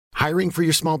Hiring for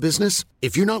your small business?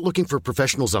 If you're not looking for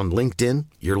professionals on LinkedIn,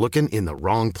 you're looking in the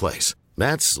wrong place.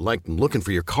 That's like looking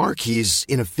for your car keys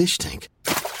in a fish tank.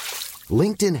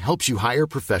 LinkedIn helps you hire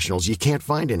professionals you can't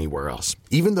find anywhere else,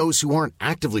 even those who aren't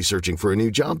actively searching for a new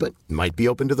job but might be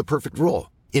open to the perfect role.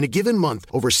 In a given month,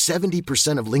 over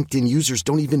 70% of LinkedIn users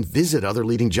don't even visit other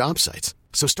leading job sites.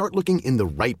 So start looking in the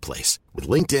right place. With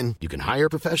LinkedIn, you can hire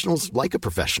professionals like a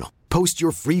professional. Post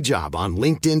your free job on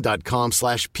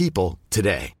linkedin.com/people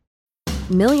today.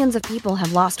 Millions of people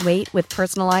have lost weight with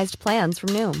personalized plans from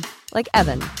Noom. Like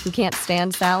Evan, who can't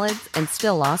stand salads and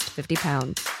still lost 50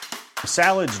 pounds.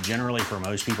 Salads generally for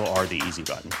most people are the easy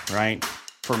button, right?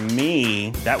 For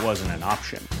me, that wasn't an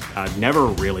option. I never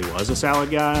really was a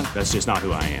salad guy. That's just not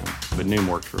who I am. But Noom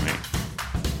worked for me.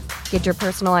 Get your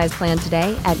personalized plan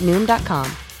today at Noom.com.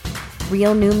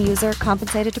 Real Noom user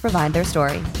compensated to provide their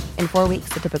story. In 4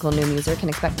 weeks, the typical Noom user can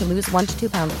expect to lose 1 to 2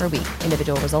 pounds per week.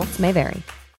 Individual results may vary.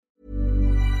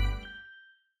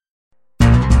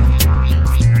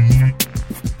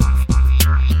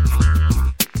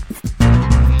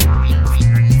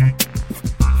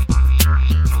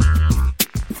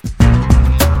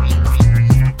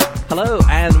 Hello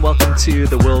and welcome to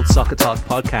the World Soccer Talk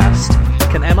podcast.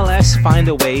 Can MLS find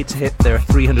a way to hit their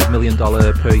 $300 million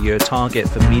per year target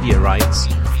for media rights?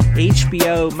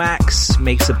 HBO Max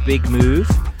makes a big move.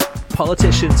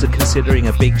 Politicians are considering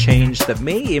a big change that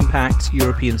may impact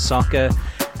European soccer,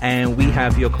 and we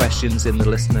have your questions in the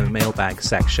listener mailbag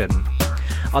section.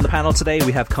 On the panel today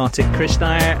we have Kartik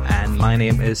Krishnaiyer and my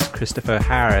name is Christopher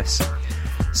Harris.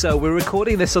 So we're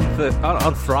recording this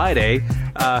on Friday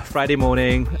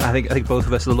morning. I think both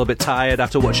of us are a little bit tired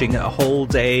after watching a whole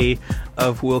day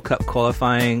of World Cup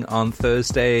qualifying on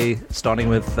Thursday, starting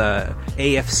with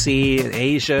AFC in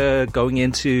Asia, going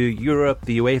into Europe,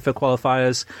 the UEFA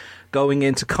qualifiers, going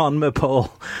into CONMEBOL,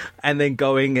 and then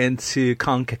going into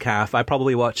CONCACAF. I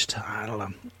probably watched, I don't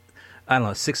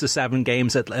know, 6 or 7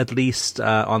 games at least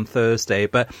on Thursday.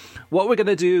 But what we're going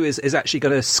to do is actually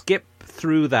going to skip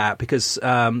through that because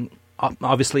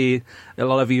obviously a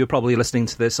lot of you are probably listening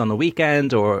to this on the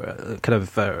weekend or kind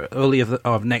of early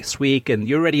of next week, and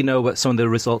you already know what some of the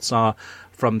results are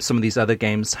from some of these other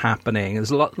games happening. There's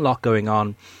a lot going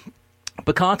on.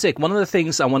 But Kartik, one of the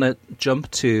things I want to jump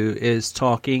to is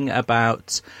talking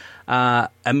about a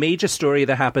major story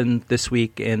that happened this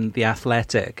week in The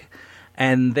Athletic.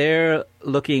 And they're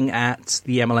looking at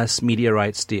the MLS media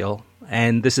rights deal.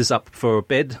 And this is up for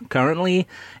bid currently.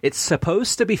 It's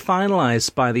supposed to be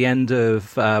finalized by the end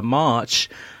of March.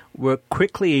 We're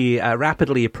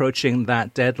rapidly approaching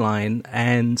that deadline.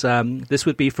 And this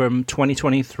would be from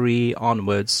 2023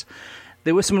 onwards.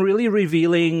 There was some really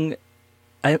revealing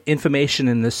information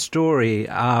in this story.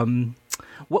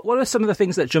 What are some of the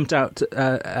things that jumped out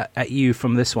at you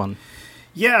from this one?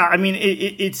 Yeah, I mean,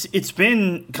 it's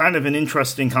been kind of an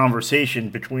interesting conversation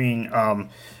between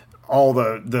all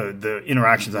the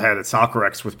interactions I had at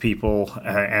SoccerX with people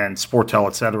and Sportel,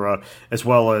 et cetera, as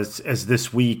well as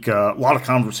this week, a lot of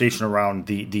conversation around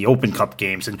the Open Cup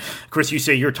games. And Chris, you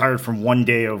say you're tired from one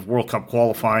day of World Cup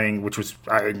qualifying, which was,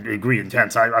 I agree,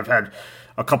 intense. I've had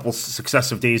a couple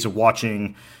successive days of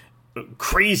watching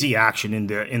crazy action in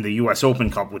the U.S.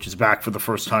 Open Cup, which is back for the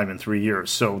first time in 3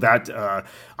 years. So that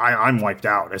I'm wiped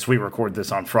out as we record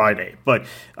this on Friday. But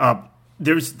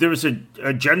there's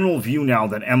a general view now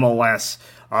that MLS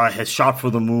has shot for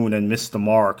the moon and missed the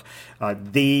mark.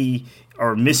 They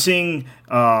are missing,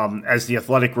 as the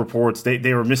Athletic reports,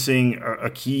 they are missing a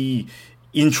key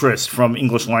interest from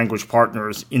English language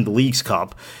partners in the Leagues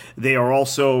Cup. They are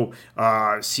also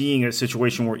seeing a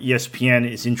situation where ESPN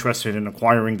is interested in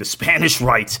acquiring the Spanish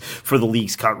rights for the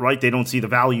Leagues Cup, right? They don't see the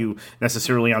value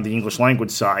necessarily on the English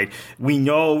language side. We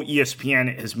know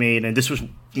ESPN has made, and this was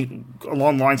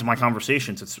along the lines of my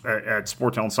conversations at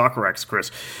Sportel and SoccerX,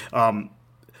 Chris,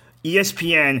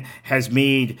 ESPN has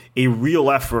made a real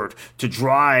effort to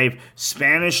drive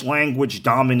Spanish language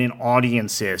dominant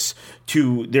audiences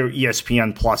to their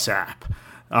ESPN Plus app.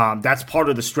 That's part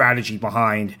of the strategy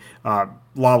behind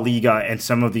La Liga and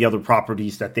some of the other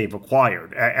properties that they've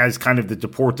acquired. As kind of the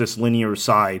Deportes linear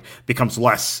side becomes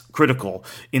less critical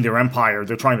in their empire,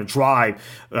 they're trying to drive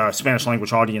Spanish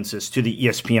language audiences to the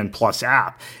ESPN Plus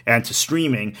app and to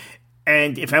streaming.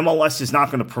 And if MLS is not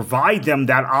going to provide them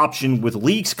that option with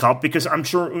Leagues Cup, because I'm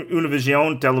sure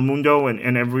Univision, Telemundo,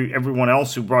 and everyone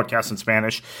else who broadcasts in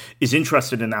Spanish is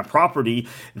interested in that property,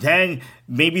 then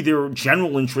maybe their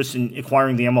general interest in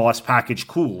acquiring the MLS package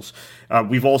cools.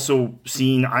 We've also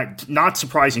seen, not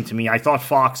surprising to me, I thought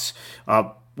Fox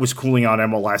was cooling out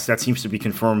MLS. That seems to be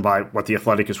confirmed by what The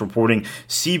Athletic is reporting.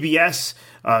 CBS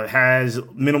has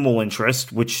minimal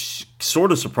interest, which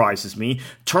sort of surprises me.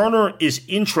 Turner is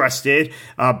interested,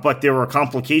 but there are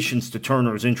complications to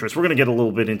Turner's interest. We're going to get a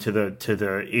little bit into the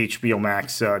HBO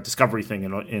Max Discovery thing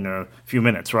in a few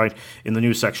minutes, right, in the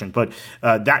news section. But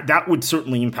that would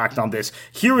certainly impact on this.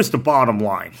 Here is the bottom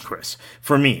line, Chris.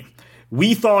 For me,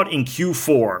 we thought in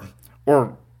Q4,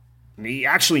 or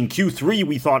actually in Q3,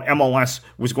 we thought MLS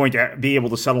was going to be able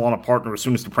to settle on a partner as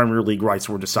soon as the Premier League rights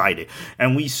were decided.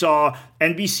 And we saw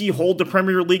NBC hold the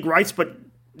Premier League rights, but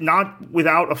not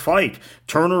without a fight.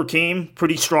 Turner came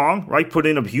pretty strong, right? Put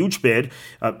in a huge bid.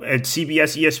 At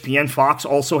CBS, ESPN, Fox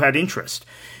also had interest.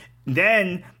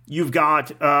 Then you've got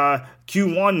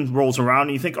Q1 rolls around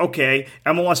and you think, okay,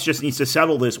 MLS just needs to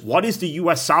settle this. What is the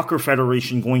U.S. Soccer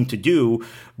Federation going to do?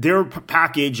 Their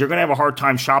package, you're going to have a hard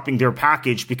time shopping their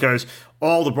package because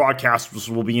all the broadcasters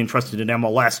will be interested in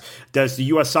MLS. Does the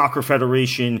U.S. Soccer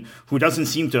Federation, who doesn't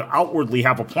seem to outwardly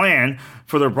have a plan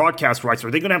for their broadcast rights, are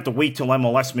they going to have to wait till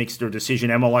MLS makes their decision?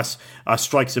 MLS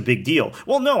strikes a big deal.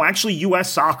 Well, no, actually,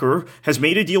 U.S. Soccer has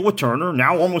made a deal with Turner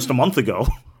now almost a month ago.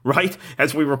 Right,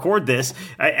 as we record this,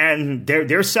 and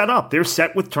they're set up. They're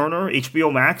set with Turner,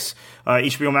 HBO Max,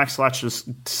 HBO Max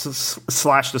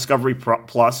 / Discovery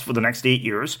Plus for the next 8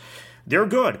 years. They're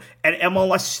good, and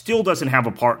MLS still doesn't have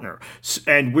a partner,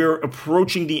 and we're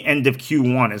approaching the end of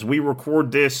Q1 as we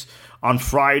record this on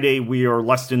Friday. We are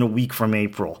less than a week from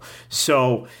April,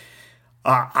 so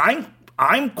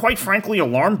I'm quite frankly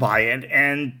alarmed by it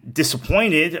and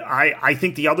disappointed. I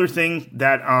think the other thing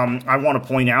that I want to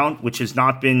point out, which has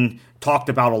not been talked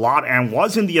about a lot and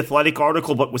was in the Athletic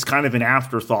article but was kind of an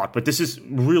afterthought, but this is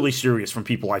really serious from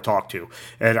people I talk to.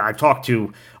 And I've talked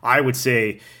to, I would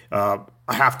say, a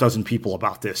half dozen people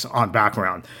about this on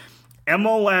background.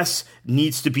 MLS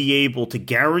needs to be able to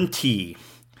guarantee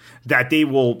that they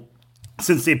will,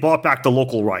 since they bought back the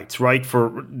local rights, right?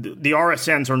 For the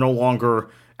RSNs are no longer,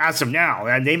 as of now,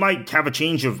 and they might have a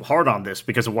change of heart on this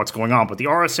because of what's going on, but the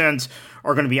RSNs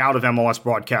are going to be out of MLS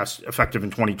broadcast effective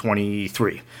in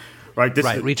 2023. Right,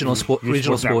 regional sports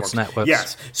networks.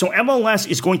 Yes, so MLS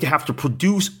is going to have to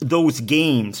produce those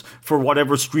games for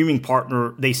whatever streaming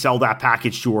partner they sell that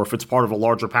package to, or if it's part of a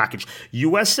larger package.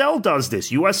 USL does this.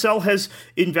 USL has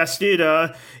invested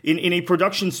in a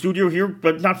production studio here,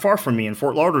 but not far from me in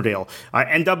Fort Lauderdale.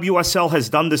 NWSL has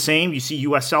done the same. You see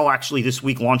USL actually this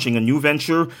week launching a new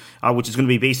venture, which is going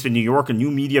to be based in New York, a new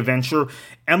media venture.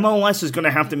 MLS is going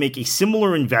to have to make a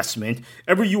similar investment.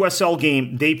 Every USL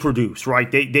game they produce, right?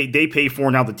 They pay for.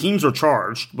 Now the teams are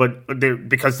charged, but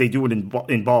because they do it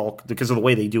in bulk, because of the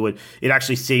way they do it, it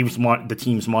actually saves the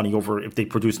teams money over if they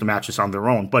produce the matches on their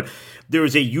own. But there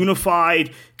is a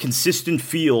unified, consistent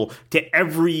feel to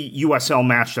every USL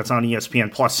match that's on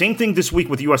ESPN Plus. Same thing this week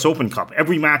with US Open Cup.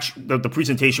 Every match, the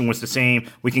presentation was the same.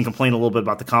 We can complain a little bit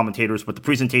about the commentators, but the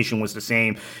presentation was the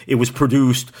same. It was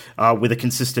produced with a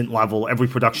consistent level. Every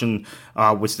production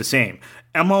was the same.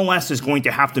 MLS is going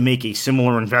to have to make a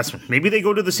similar investment. Maybe they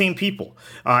go to the same people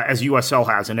as USL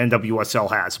has and NWSL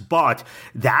has, but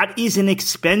that is an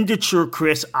expenditure,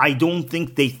 Chris, I don't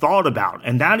think they thought about.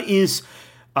 And that is,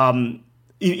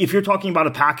 if you're talking about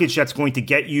a package that's going to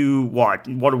get you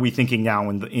what are we thinking now?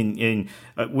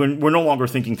 We're no longer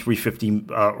thinking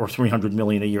 350 or 300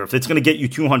 million a year. If it's going to get you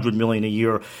 200 million a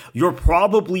year, you're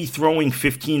probably throwing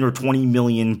 15 or 20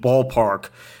 million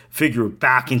ballpark figure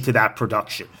back into that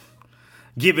production.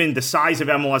 Given the size of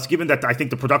MLS, given that I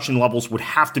think the production levels would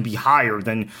have to be higher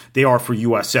than they are for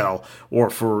USL or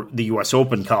for the US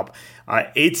Open Cup,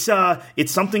 it's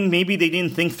something maybe they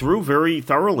didn't think through very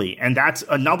thoroughly, and that's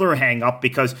another hang up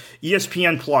because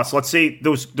ESPN Plus, let's say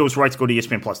those rights go to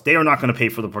ESPN Plus, they are not going to pay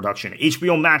for the production.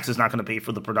 HBO Max is not going to pay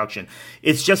for the production.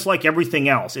 It's just like everything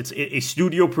else. It's a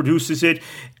studio produces it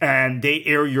and they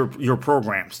air your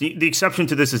programs. The exception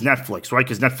to this is Netflix, right?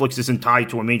 Because Netflix isn't tied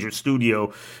to a major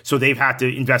studio, so they've had to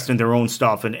invest in their own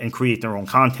stuff and create their own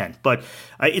content. But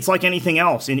it's like anything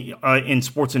else in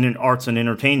sports and in arts and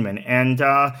entertainment, and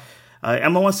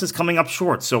MLS is coming up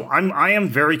short. So I am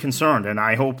very concerned, and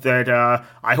I hope that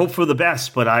I hope for the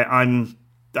best. But I'm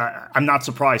not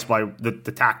surprised by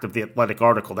the tact of the Athletic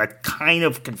article. That kind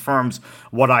of confirms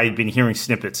what I had been hearing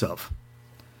snippets of.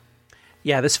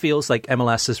 Yeah, this feels like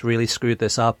MLS has really screwed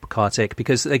this up, Kartik,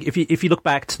 because like if you look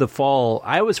back to the fall,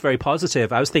 I was very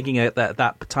positive. I was thinking at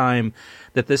that time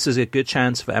that this is a good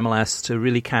chance for MLS to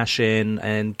really cash in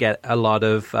and get a lot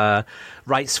of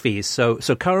rights fees. So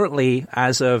currently,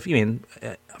 as of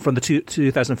from the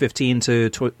 2015 to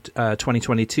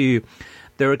 2022,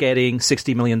 they're getting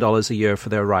 $60 million a year for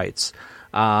their rights.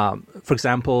 For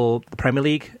example, the Premier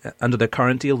League, under the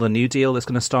current deal, the new deal that's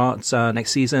going to start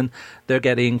next season, they're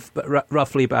getting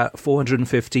roughly about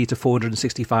 $450 to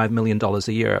 $465 million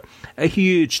a year. A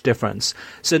huge difference.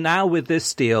 So now with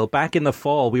this deal, back in the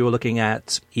fall, we were looking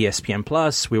at ESPN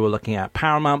Plus, we were looking at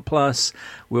Paramount Plus,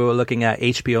 we were looking at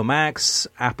HBO Max,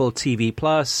 Apple TV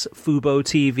Plus, Fubo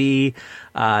TV,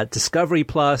 Discovery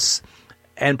Plus,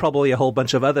 and probably a whole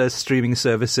bunch of other streaming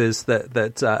services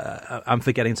that I'm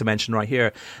forgetting to mention right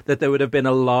here, that there would have been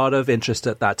a lot of interest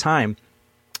at that time.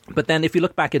 But then if you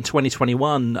look back in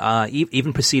 2021,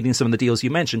 even preceding some of the deals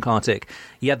you mentioned, Kartik,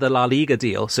 you had the La Liga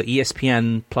deal. So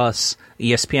ESPN plus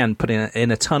ESPN putting in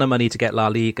a ton of money to get La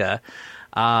Liga.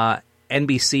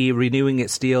 NBC renewing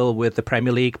its deal with the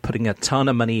Premier League, putting a ton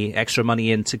of money, extra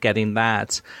money into getting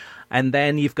that. And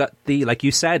then you've got like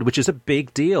you said, which is a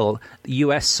big deal,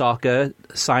 US Soccer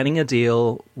signing a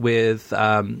deal with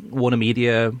Warner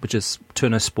Media, which is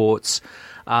Turner Sports,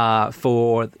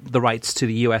 for the rights to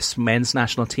the US men's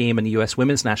national team and the US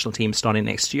women's national team starting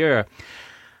next year.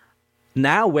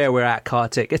 Now where we're at,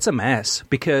 Kartik, it's a mess,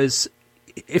 because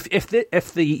if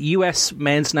the US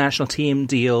men's national team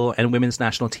deal and women's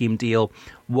national team deal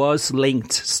was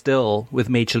linked still with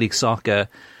Major League Soccer,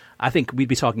 I think we'd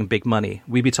be talking big money.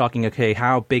 We'd be talking, okay,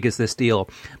 how big is this deal?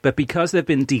 But because they've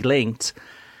been delinked,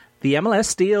 the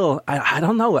MLS deal, I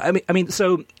don't know. I mean,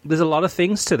 so there's a lot of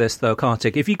things to this, though,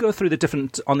 Kartik. If you go through the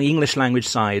different, on the English language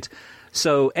side,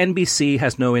 so NBC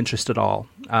has no interest at all.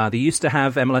 They used to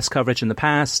have MLS coverage in the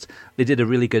past. They did a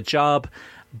really good job.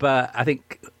 But I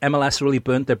think MLS really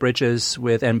burnt their bridges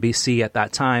with NBC at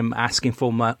that time, asking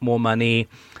for more money.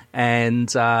 And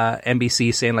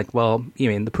NBC saying, like, well, you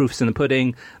mean the proof's in the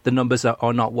pudding, the numbers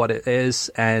are not what it is,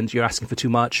 and you're asking for too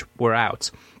much, we're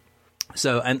out.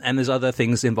 So, and there's other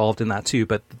things involved in that too,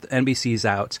 but NBC's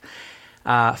out.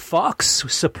 Fox,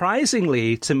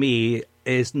 surprisingly to me,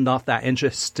 is not that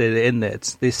interested in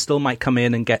it. They still might come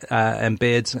in and get and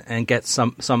bid and get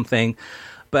something,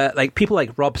 but like people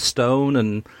like Rob Stone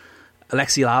and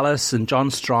Alexi Lalas and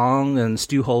John Strong and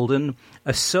Stu Holden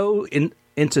are so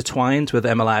intertwined with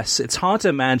MLS. It's hard to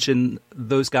imagine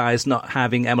those guys not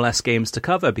having MLS games to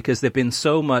cover, because they've been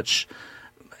so much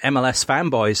MLS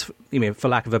fanboys, for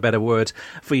lack of a better word,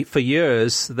 for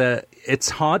years, that it's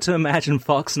hard to imagine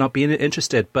Fox not being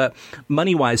interested. But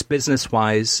money-wise,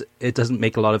 business-wise, it doesn't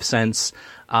make a lot of sense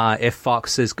if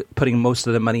Fox is putting most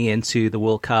of the money into the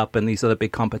World Cup and these other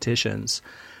big competitions.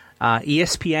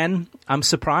 ESPN, I'm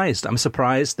surprised. I'm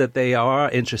surprised that they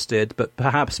are interested, but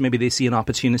perhaps maybe they see an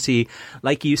opportunity,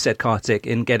 like you said, Kartik,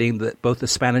 in getting both the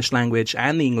Spanish language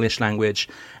and the English language,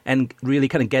 and really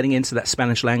kind of getting into that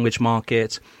Spanish language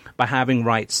market by having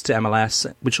rights to MLS,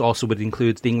 which also would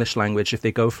include the English language if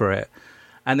they go for it.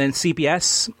 And then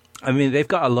CBS, they've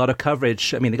got a lot of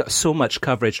coverage. They've got so much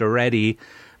coverage already.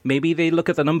 Maybe they look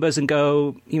at the numbers and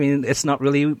go, it's not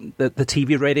really the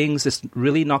TV ratings. It's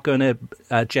really not going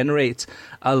to generate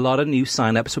a lot of new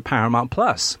signups for Paramount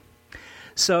Plus.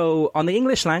 So on the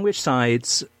English language side,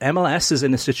 MLS is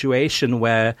in a situation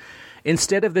where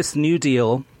instead of this new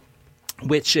deal,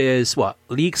 which is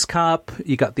Leagues Cup,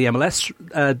 you got the MLS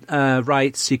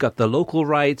rights, you got the local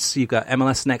rights, you got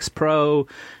MLS Next Pro,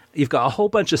 you've got a whole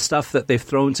bunch of stuff that they've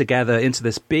thrown together into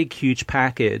this big, huge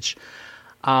package.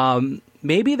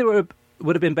 Maybe they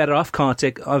would have been better off,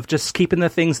 Kartik, of just keeping the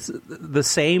things the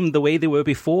same the way they were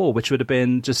before, which would have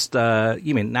been just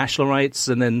national rights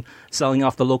and then selling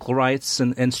off the local rights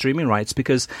and streaming rights,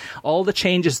 because all the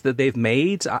changes that they've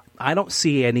made, I don't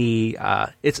see any.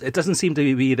 It doesn't seem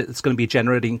to be that it's going to be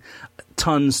generating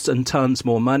tons and tons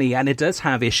more money, and it does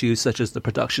have issues such as the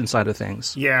production side of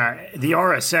things. Yeah, the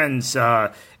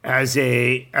RSNs as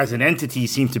an entity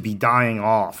seem to be dying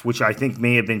off, which I think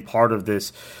may have been part of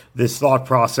this thought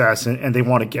process, and they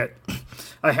want to get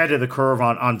ahead of the curve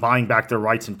on buying back their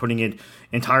rights and putting it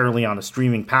entirely on a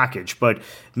streaming package. But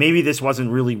maybe this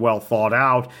wasn't really well thought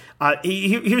out.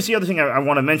 Here's the other thing I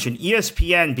want to mention.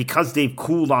 ESPN, because they've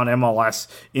cooled on MLS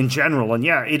in general, and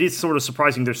yeah, it is sort of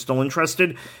surprising they're still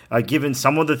interested, given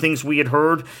some of the things we had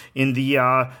heard in the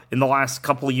last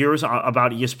couple of years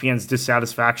about ESPN's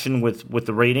dissatisfaction with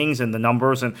the ratings and the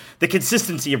numbers and the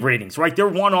consistency of ratings, right? They're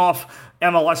one-off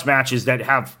MLS matches that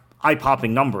have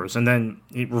eye-popping numbers, and then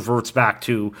it reverts back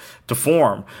to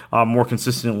form more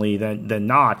consistently than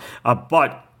not.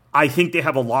 But I think they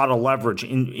have a lot of leverage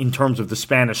in terms of the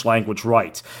Spanish language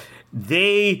rights.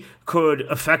 They could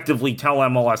effectively tell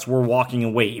MLS we're walking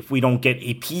away if we don't get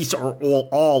a piece or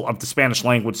all of the Spanish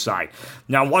language side.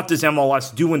 Now, what does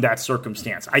MLS do in that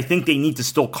circumstance? I think they need to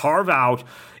still carve out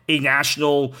a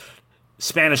national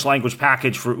Spanish language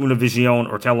package for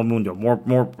Univision or Telemundo, more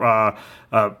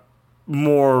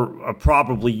more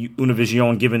probably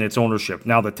Univision, given its ownership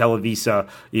now that Televisa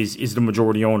is the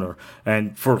majority owner,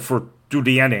 and for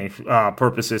DNA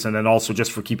purposes, and then also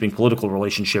just for keeping political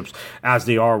relationships as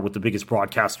they are with the biggest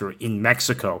broadcaster in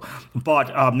Mexico.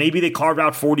 But maybe they carve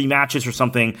out 40 matches or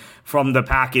something from the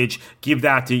package, give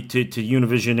that to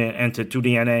Univision and to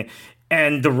DNA,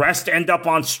 and the rest end up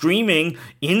on streaming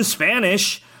in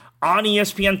Spanish on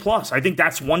ESPN+. I think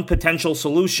that's one potential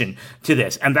solution to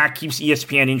this, and that keeps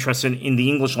ESPN interested in the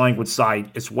English language side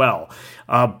as well.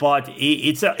 But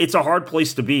it's a hard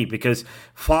place to be because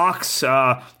Fox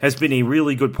has been a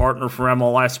really good partner for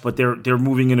MLS, but they're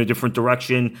moving in a different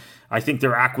direction. I think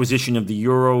their acquisition of the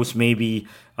Euros maybe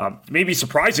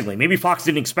surprisingly, maybe Fox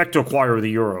didn't expect to acquire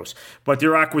the Euros, but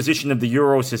their acquisition of the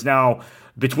Euros is now,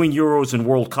 between Euros and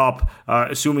World Cup,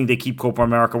 assuming they keep Copa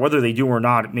America, whether they do or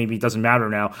not, maybe it doesn't matter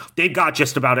now. They've got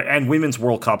just about it, and Women's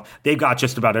World Cup, they've got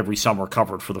just about every summer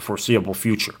covered for the foreseeable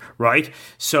future, right?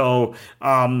 So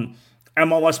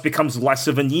MLS becomes less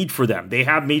of a need for them. They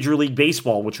have Major League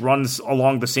Baseball, which runs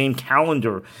along the same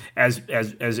calendar as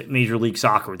Major League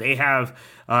Soccer. They have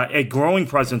a growing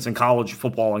presence in college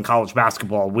football and college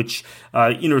basketball, which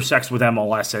intersects with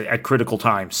MLS at critical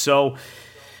times. So,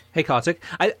 hey, Kartik,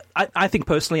 I think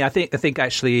personally, I think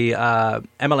actually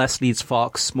MLS needs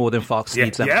Fox more than Fox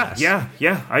needs MLS.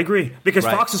 Yeah, I agree. Because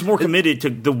Fox is more committed to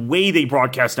the way they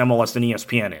broadcast MLS than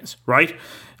ESPN is, right?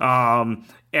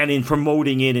 And in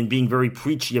promoting it and being very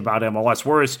preachy about MLS,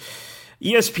 whereas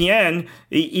ESPN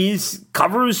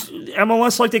covers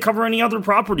MLS like they cover any other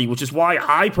property, which is why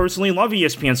I personally love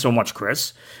ESPN so much,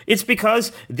 Chris. It's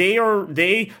because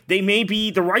they may be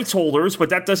the rights holders, but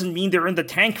that doesn't mean they're in the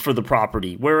tank for the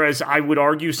property. Whereas I would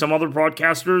argue some other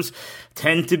broadcasters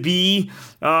tend to be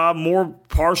more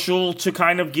partial to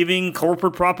kind of giving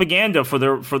corporate propaganda for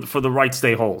the rights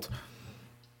they hold.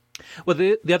 Well,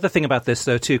 the other thing about this,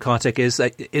 though, too, Kartik, is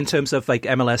that in terms of like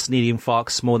MLS needing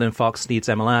Fox more than Fox needs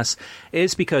MLS,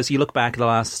 is because you look back at the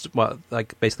last,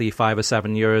 basically 5 or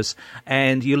 7 years,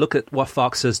 and you look at what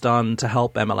Fox has done to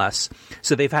help MLS.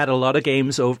 So they've had a lot of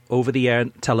games over the air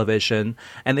television,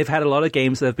 and they've had a lot of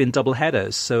games that have been double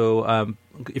headers. So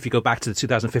if you go back to the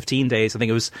 2015 days, I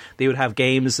think they would have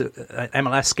games, an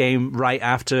MLS game right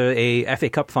after a FA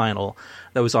Cup final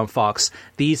that was on Fox.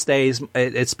 These days,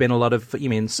 it's been a lot of,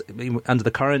 under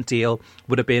the current deal,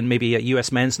 would have been maybe a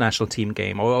US men's national team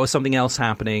game or something else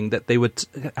happening that they would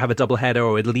have a double header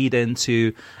or would lead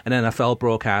into an NFL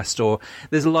broadcast, or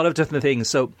there's a lot of different things.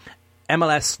 So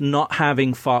MLS not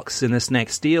having Fox in this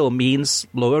next deal means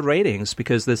lower ratings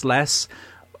because there's less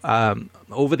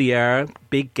over the air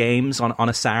big games on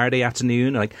a Saturday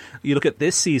afternoon. Like you look at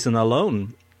this season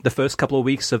alone, the first couple of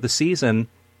weeks of the season,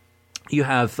 you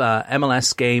have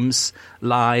MLS games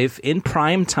live in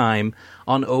prime time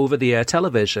on over the air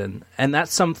television, and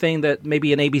that's something that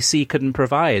maybe an ABC couldn't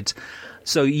provide.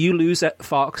 So you lose at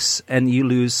Fox and you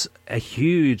lose a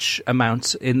huge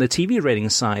amount in the TV rating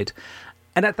side.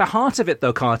 And at the heart of it,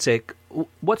 though, Kartik,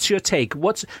 what's your take?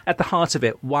 What's at the heart of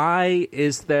it? Why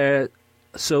is there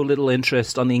so little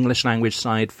interest on the English language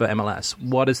side for MLS?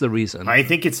 What is the reason? I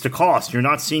think it's the cost. You're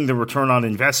not seeing the return on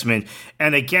investment.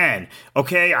 And again,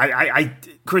 okay, I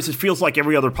Chris, it feels like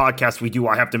every other podcast we do,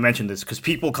 I have to mention this because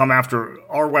people come after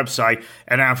our website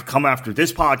and have come after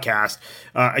this podcast,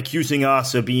 accusing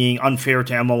us of being unfair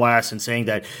to MLS and saying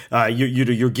that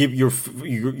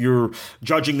you're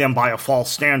judging them by a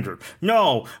false standard.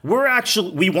 No,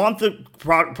 we want the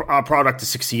product to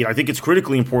succeed. I think it's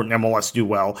critically important MLS do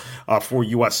well for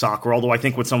U.S. soccer. Although I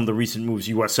think with some of the recent moves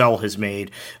USL has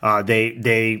made,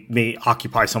 they may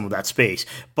occupy some of that space.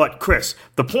 But Chris,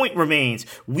 the point remains: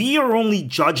 we are only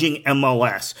judging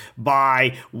MLS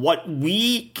by what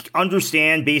we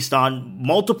understand based on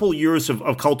multiple years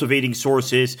of cultivating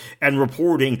sources and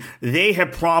reporting. They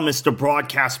have promised the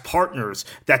broadcast partners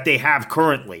that they have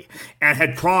currently and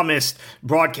had promised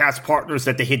broadcast partners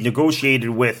that they had negotiated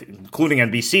with, including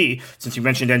NBC, since you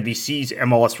mentioned NBC's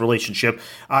MLS relationship,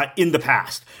 in the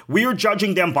past. We are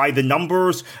judging them by the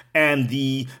numbers and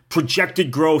the projected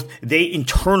growth they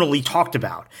internally talked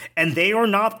about. And they are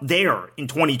not there in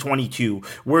 2022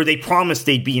 where they promised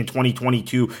they'd be in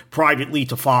 2022 privately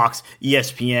to Fox,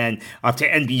 ESPN, to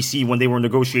NBC when they were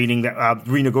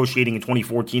renegotiating in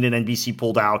 2014 and NBC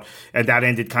pulled out and that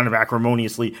ended kind of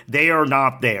acrimoniously. They are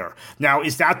not there. Now,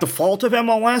 is that the fault of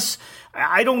MLS?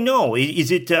 I don't know.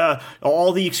 Is it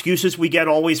all the excuses we get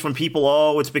always from people?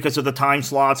 Oh, it's because of the time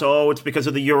slots. Oh, it's because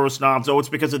of the Euro snobs. Oh, it's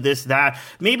because of this, that.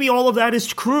 Maybe all of that is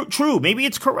true. Maybe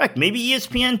it's correct. Maybe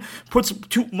ESPN puts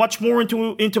too much more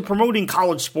into promoting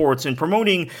college sports and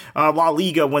promoting La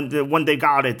Liga when they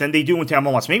got it than they do into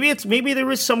MLS. Maybe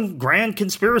there is some grand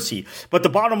conspiracy. But the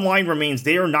bottom line remains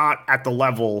they are not at the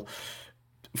level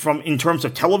in terms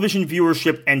of television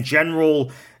viewership and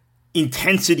general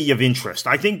intensity of interest.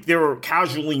 I think there are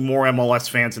casually more MLS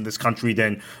fans in this country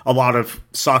than a lot of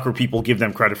soccer people give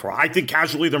them credit for. I think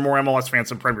casually there are more MLS fans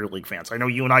than Premier League fans. I know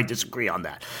you and I disagree on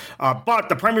that. But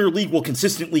the Premier League will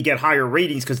consistently get higher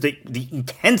ratings because the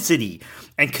intensity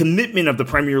and commitment of the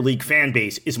Premier League fan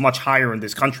base is much higher in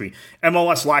this country.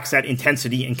 MLS lacks that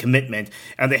intensity and commitment,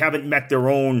 and they haven't met their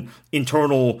own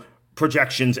internal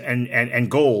projections and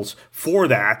goals for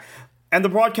that. And the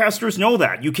broadcasters know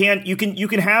that. You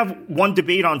can have one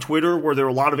debate on Twitter where there are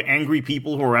a lot of angry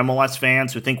people who are MLS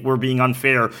fans who think we're being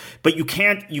unfair, but you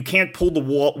can't pull the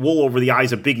wool over the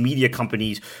eyes of big media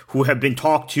companies who have been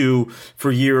talked to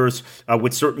for years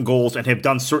with certain goals and have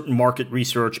done certain market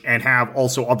research and have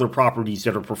also other properties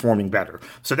that are performing better.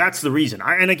 So that's the reason.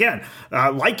 And again,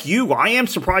 like you, I am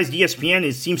surprised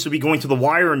ESPN seems to be going to the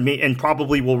wire and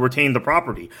probably will retain the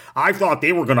property. I thought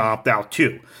they were going to opt out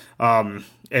too.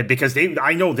 Because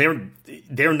I know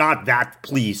they're not that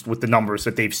pleased with the numbers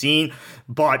that they've seen,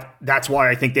 but that's why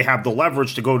I think they have the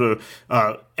leverage to go to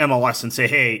MLS and say,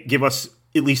 hey, give us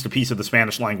at least a piece of the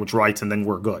Spanish language rights, and then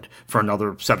we're good for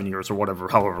another 7 years or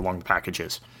however long the package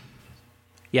is.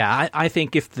 Yeah, I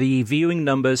think if the viewing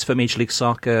numbers for Major League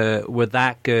Soccer were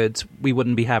that good, we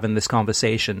wouldn't be having this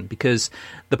conversation, because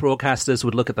the broadcasters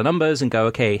would look at the numbers and go,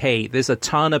 okay, hey, there's a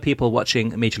ton of people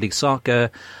watching Major League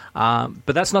Soccer, but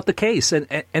that's not the case.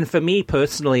 And for me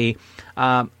personally,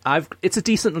 it's a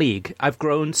decent league. I've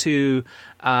grown to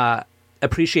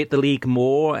appreciate the league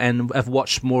more, and I've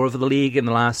watched more of the league in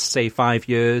the last, say, 5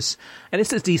 years, and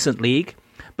it's a decent league.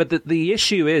 But the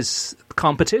issue is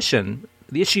competition.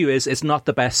 The issue is it's not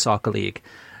the best soccer league.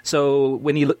 So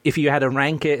if you had to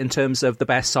rank it in terms of the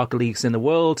best soccer leagues in the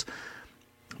world,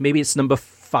 maybe it's number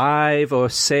 5 or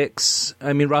 6.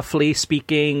 I mean, roughly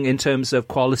speaking, in terms of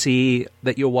quality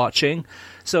that you're watching.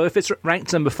 So if it's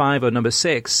ranked number 5 or number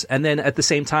 6, and then at the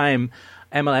same time,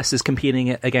 MLS is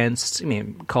competing against,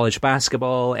 college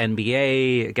basketball,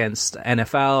 NBA, against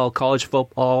NFL, college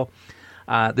football.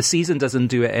 The season doesn't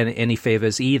do it any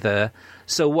favors either.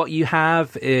 So what you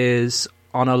have is,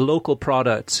 on a local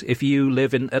product, if you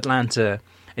live in Atlanta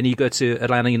and you go to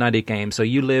Atlanta United games, or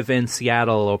you live in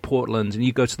Seattle or Portland and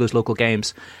you go to those local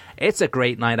games, it's a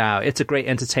great night out. It's a great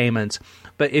entertainment.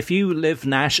 But if you live in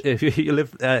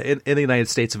the United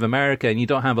States of America and you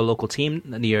don't have a local team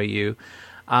near you,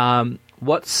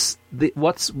 what's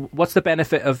the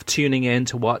benefit of tuning in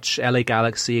to watch LA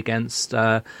Galaxy against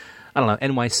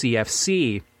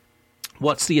NYCFC?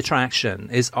 What's the attraction?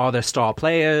 Are there star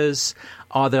players?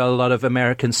 Are there a lot of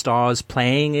American stars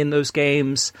playing in those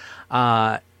games?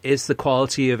 Is the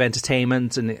quality of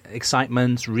entertainment and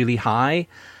excitement really high?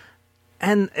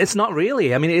 And it's not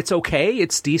really. I mean, it's okay.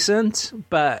 It's decent,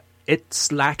 but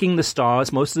it's lacking the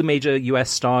stars. Most of the major US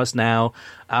stars now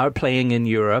are playing in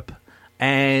Europe.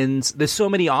 And there's so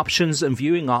many options and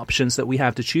viewing options that we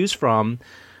have to choose from.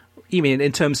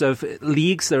 In terms of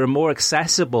leagues that are more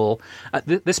accessible.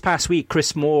 This past week,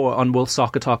 Chris Moore on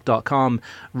WorldSoccerTalk.com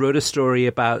wrote a story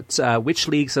about which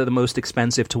leagues are the most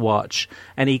expensive to watch.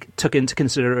 And he took into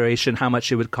consideration how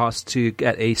much it would cost to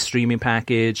get a streaming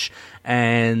package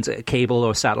and a cable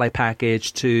or satellite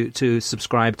package to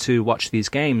subscribe to watch these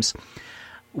games.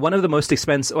 One of the most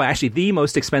expensive, the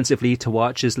most expensive league to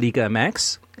watch is Liga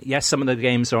MX. Yes, some of the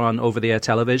games are on over-the-air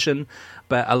television,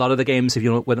 but a lot of the games, if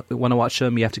you want to watch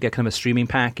them, you have to get kind of a streaming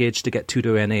package to get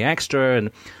 2NA extra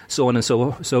and so on and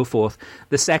so forth.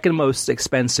 The second most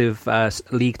expensive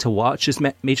league to watch is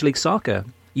Major League Soccer.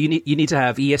 You need to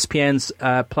have ESPN's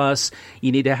Plus,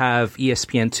 you need to have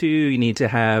ESPN2, you need to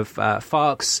have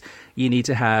Fox, you need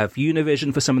to have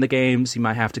Univision for some of the games, you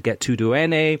might have to get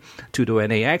 2NA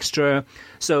extra.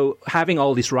 So having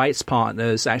all these rights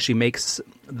partners actually makes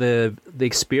the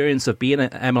experience of being an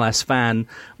MLS fan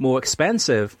more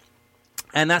expensive.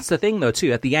 And that's the thing, though,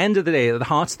 too. At the end of the day, at the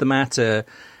heart of the matter,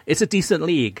 it's a decent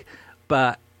league,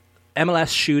 but MLS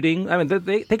shooting, I mean,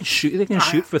 they can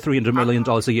shoot for $300 million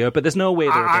a year, but there's no way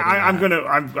they're getting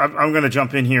I'm gonna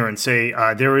jump in here and say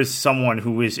there is someone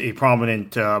who is a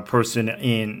prominent person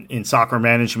in soccer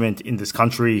management in this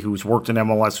country who's worked in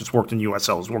MLS, who's worked in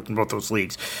USL, who's worked in both those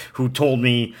leagues, who told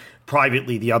me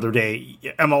privately the other day,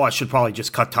 MLS should probably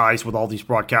just cut ties with all these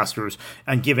broadcasters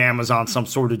and give Amazon some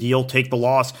sort of deal, take the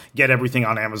loss, get everything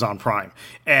on Amazon Prime.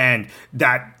 And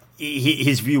that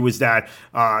his view is that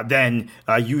then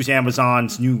use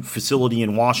Amazon's new facility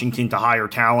in Washington to hire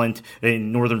talent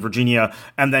in Northern Virginia,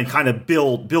 and then kind of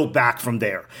build back from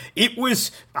there. It was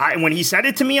when he said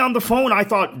it to me on the phone, I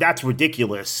thought that's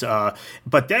ridiculous.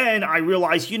 But then I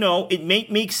realized, it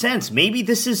makes sense. Maybe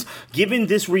this is given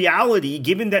this reality,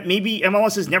 given that maybe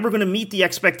MLS is never going to meet the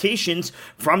expectations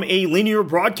from a linear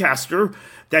broadcaster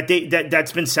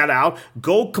that's been set out,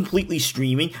 go completely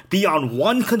streaming, be on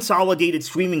one consolidated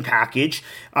streaming package,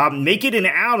 make it an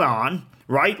add-on,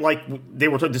 right? Like they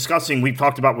were discussing, we've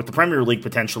talked about with the Premier League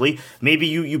potentially. Maybe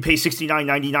you pay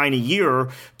 $69.99 a year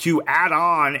to add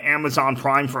on Amazon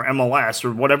Prime for MLS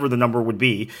or whatever the number would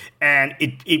be, and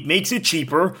it makes it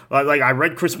cheaper. Like I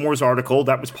read Chris Moore's article,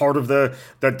 that was part of the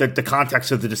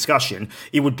context of the discussion.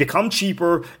 It would become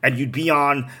cheaper, and you'd be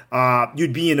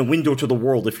in a window to the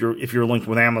world if you're linked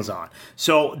with Amazon.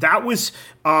 So that was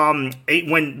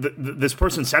when this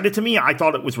person said it to me, I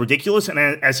thought it was ridiculous, and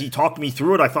as he talked me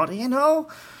through it, I thought,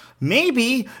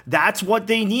 maybe that's what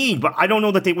they need, but I don't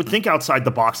know that they would think outside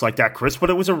the box like that, Chris.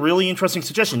 But it was a really interesting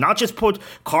suggestion. Not just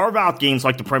carve out games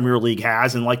like the Premier League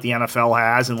has and like the NFL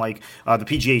has and like the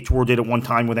PGA Tour did at one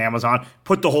time with Amazon.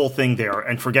 Put the whole thing there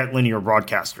and forget linear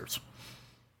broadcasters.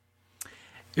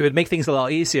 It would make things a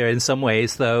lot easier in some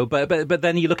ways, though. But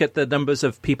then you look at the numbers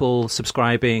of people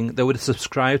subscribing that would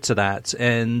subscribe to that,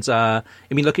 and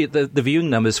look at the viewing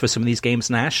numbers for some of these games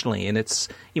nationally, and it's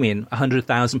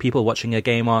 100,000 people watching a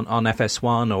game on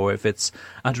FS1, or if it's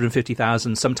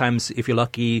 150,000, sometimes if you're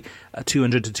lucky,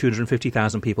 200 to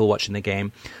 250,000 people watching the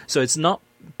game. So it's not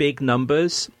big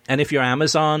numbers, and if you're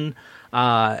Amazon,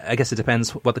 I guess it depends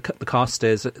what the cost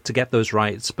is to get those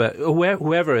rights. But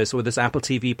whoever is, whether it's Apple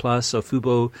TV Plus or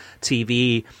Fubo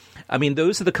TV,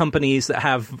 those are the companies that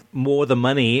have more the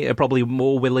money, are probably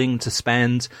more willing to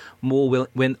spend, more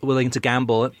willing to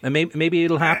gamble, and maybe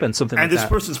it'll happen, something like that. And this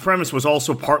person's premise was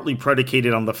also partly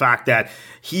predicated on the fact that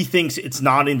he thinks it's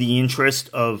not in the interest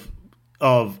of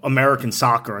American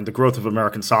soccer and the growth of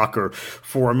American soccer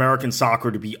for American soccer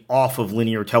to be off of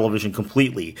linear television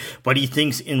completely. But he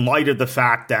thinks in light of the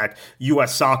fact that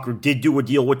U.S. Soccer did do a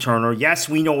deal with Turner, yes,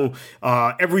 we know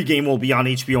every game will be on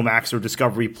HBO Max or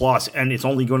Discovery Plus, and it's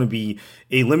only going to be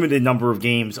a limited number of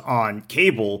games on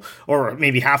cable, or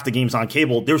maybe half the games on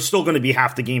cable. There's still going to be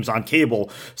half the games on cable.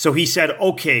 So he said,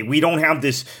 okay, we don't have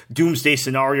this doomsday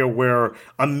scenario where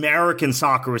American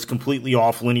soccer is completely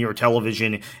off linear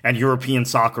television and European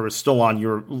soccer is still on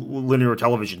your linear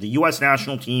television. The U.S.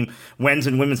 national team, men's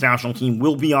and women's national team,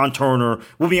 will be on Turner,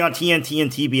 will be on TNT and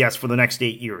TBS for the next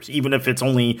 8 years, even if it's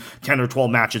only 10 or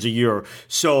 12 matches a year.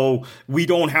 So we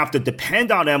don't have to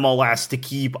depend on MLS to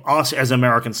keep us as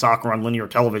American soccer on linear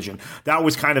television. That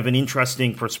was kind of an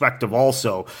interesting perspective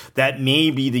also, that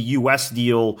maybe the U.S.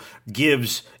 deal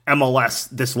gives MLS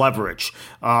this leverage.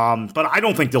 But I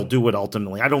don't think they'll do it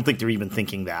ultimately. I don't think they're even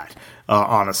thinking that,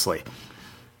 honestly.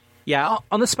 Yeah,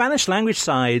 on the Spanish language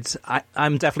side,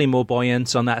 I'm definitely more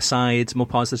buoyant on that side, more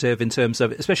positive in terms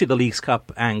of, especially the Leagues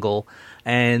Cup angle,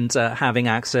 and having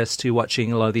access to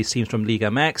watching a lot of these teams from Liga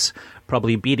MX,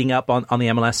 probably beating up on the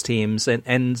MLS teams.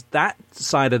 And that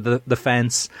side of the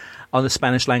fence, on the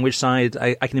Spanish language side,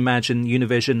 I can imagine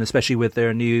Univision, especially with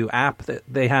their new app that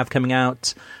they have coming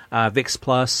out, VIX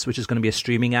Plus, which is going to be a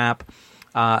streaming app,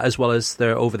 as well as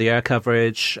their over-the-air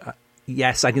coverage.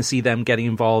 Yes, I can see them getting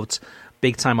involved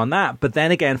big time on that. But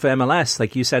then again, for MLS,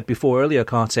 like you said before earlier,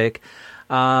 Kartik,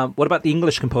 what about the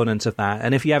English component of that?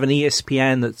 And if you have an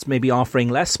ESPN that's maybe offering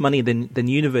less money than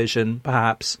Univision,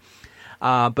 perhaps,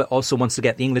 but also wants to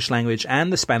get the English language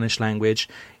and the Spanish language,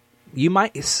 you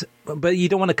might, but you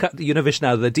don't want to cut the Univision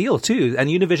out of the deal too. And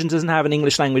Univision doesn't have an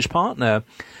English language partner.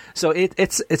 So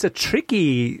it's a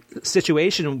tricky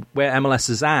situation where MLS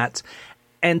is at.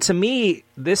 And to me,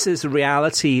 this is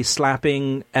reality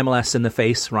slapping MLS in the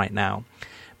face right now,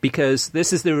 because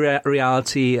this is the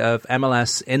reality of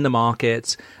MLS in the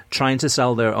market trying to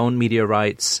sell their own media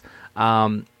rights,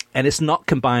 and it's not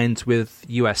combined with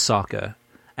U.S. soccer.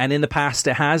 And in the past,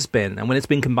 it has been. And when it's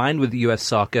been combined with U.S.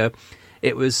 soccer,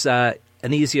 it was an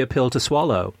easier pill to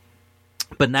swallow.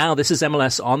 But now this is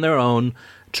MLS on their own,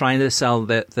 trying to sell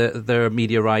their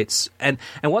media rights. And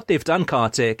what they've done,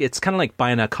 Kartik, it's kind of like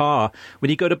buying a car.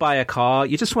 When you go to buy a car,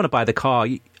 you just want to buy the car.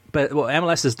 But what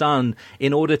MLS has done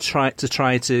in order to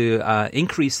try to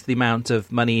increase the amount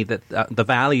of money that the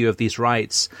value of these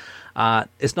rights,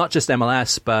 it's not just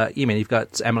MLS, but you've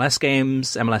got MLS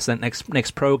games, MLS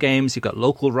Next Pro games, you've got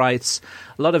local rights.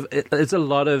 There's a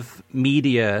lot of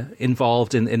media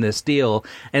involved in this deal,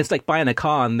 and it's like buying a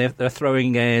car, and they're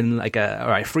throwing in like all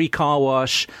right, free car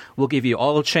wash. We'll give you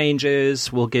oil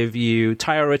changes. We'll give you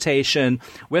tire rotation.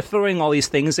 We're throwing all these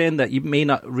things in that you may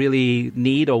not really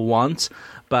need or want,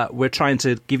 but we're trying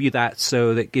to give you that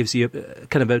so that gives you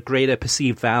kind of a greater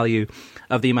perceived value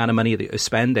of the amount of money that you're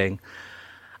spending.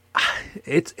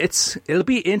 It'll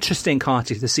be interesting,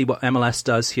 Kartik, to see what MLS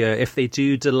does here if they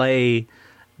do delay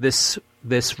this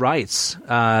rights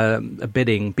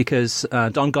bidding, because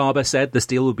Don Garber said this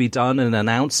deal will be done and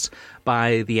announced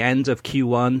by the end of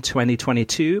Q1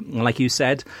 2022. And like you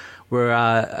said, we're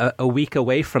a week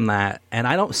away from that, and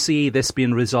I don't see this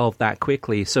being resolved that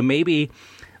quickly. So maybe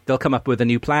they'll come up with a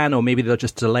new plan, or maybe they'll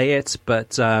just delay it.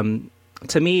 But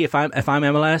to me, if I'm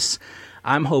MLS,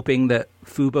 I'm hoping that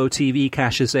Fubo TV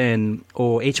cashes in,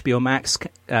 or HBO Max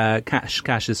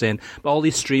cashes in. But all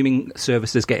these streaming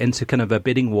services get into kind of a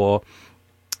bidding war.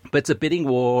 But it's a bidding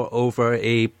war over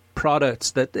a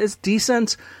product that is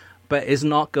decent, but is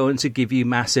not going to give you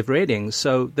massive ratings.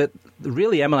 So that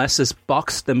really MLS has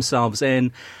boxed themselves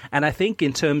in. And I think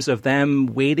in terms of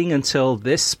them waiting until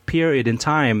this period in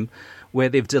time where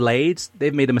they've delayed,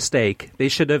 they've made a mistake. They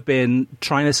should have been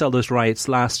trying to sell those rights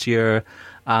last year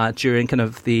during kind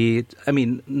of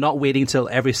not waiting until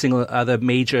every single other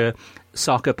major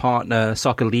soccer partner,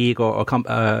 soccer league or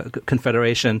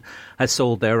confederation has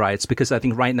sold their rights, because I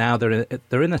think right now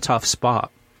they're in a tough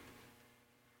spot.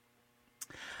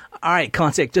 All right,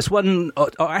 Kartik, just one,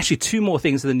 or actually two more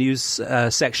things in the news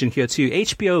section here too.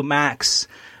 HBO Max,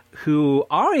 who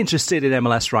are interested in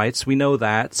MLS rights, we know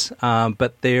that,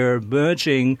 but they're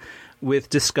merging with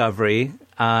Discovery,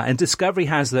 and Discovery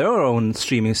has their own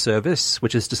streaming service,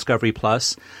 which is Discovery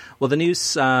Plus. Well, the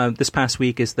news this past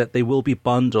week is that they will be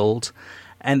bundled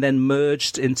and then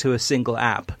merged into a single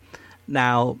app.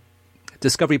 Now,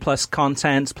 Discovery Plus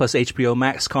content plus HBO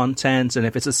Max content, and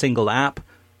if it's a single app,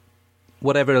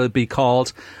 whatever it'll be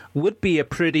called, would be a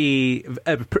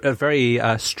very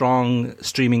strong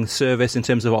streaming service in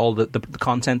terms of all the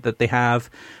content that they have.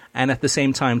 And at the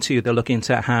same time, too, they're looking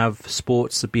to have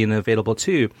sports being available,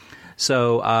 too.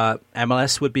 So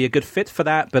MLS would be a good fit for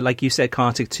that. But like you said,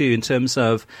 Kartik, too, in terms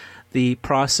of the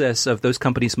process of those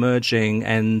companies merging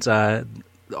and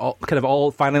all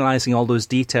finalizing all those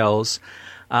details,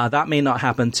 that may not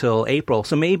happen till April.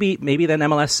 So maybe then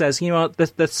MLS says,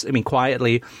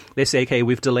 quietly, they say, okay,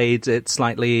 we've delayed it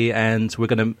slightly and we're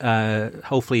going to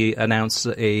hopefully announce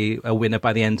a winner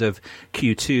by the end of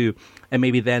Q2. And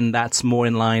maybe then that's more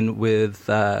in line with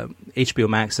HBO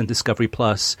Max and Discovery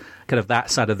Plus, kind of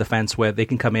that side of the fence where they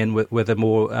can come in with a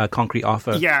more concrete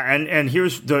offer. Yeah, and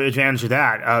here's the advantage of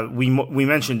that. We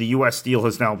mentioned the U.S. deal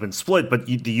has now been split, but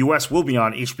the U.S. will be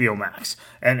on HBO Max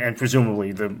and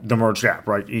presumably the merged app,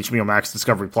 right? HBO Max,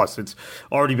 Discovery Plus. It's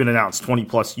already been announced,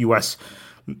 20-plus U.S.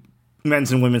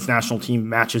 men's and women's national team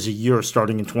matches a year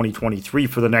starting in 2023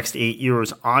 for the next 8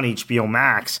 years on HBO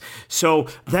Max. So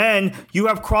then you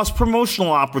have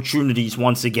cross-promotional opportunities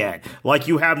once again, like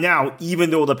you have now, even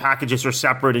though the packages are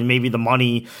separate and maybe the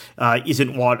money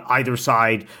isn't what either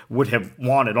side would have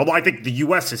wanted. Although I think the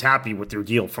U.S. is happy with their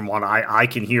deal from what I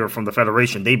can hear from the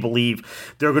Federation. They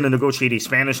believe they're going to negotiate a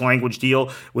Spanish language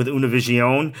deal with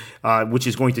Univision, which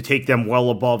is going to take them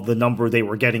well above the number they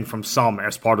were getting from some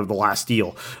as part of the last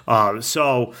deal.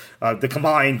 So the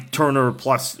combined Turner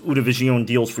plus Univision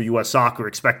deals for U.S. soccer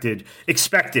expected,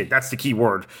 that's the key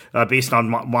word, based on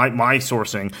my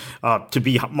sourcing, to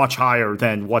be much higher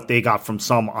than what they got from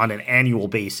some on an annual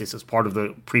basis as part of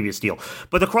the previous deal.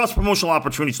 But the cross-promotional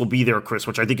opportunities will be there, Chris,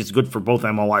 which I think is good for both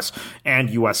MLS and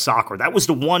U.S. soccer. That was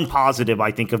the one positive,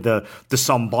 I think, of the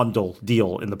Sum Bundle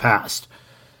deal in the past.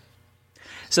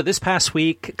 So this past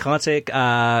week, Kartik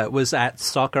was at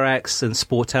SoccerX and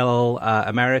Sportel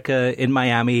America in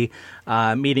Miami,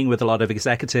 meeting with a lot of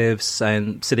executives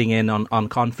and sitting in on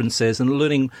conferences and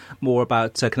learning more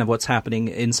about kind of what's happening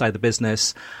inside the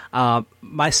business.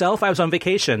 Myself, I was on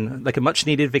vacation, like a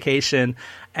much-needed vacation.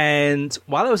 And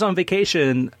while I was on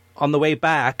vacation, on the way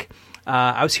back,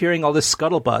 I was hearing all this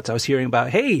scuttlebutt. I was hearing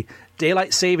about, hey,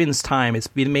 daylight savings time, it's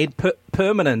been made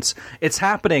permanent. It's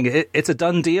happening. It's a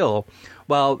done deal.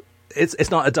 Well,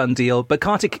 it's not a done deal. But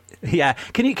Kartik, yeah,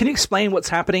 can you explain what's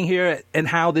happening here and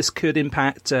how this could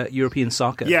impact European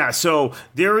soccer? Yeah, so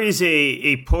there is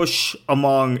a push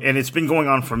among, and it's been going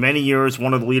on for many years.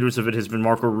 One of the leaders of it has been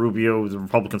Marco Rubio, the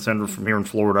Republican senator from here in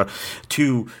Florida,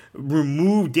 to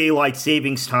remove daylight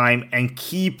savings time and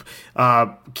keep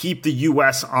the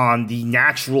U.S. on the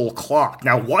natural clock.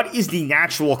 Now, what is the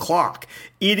natural clock?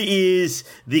 It is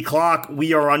the clock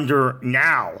we are under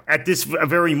now at this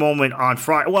very moment on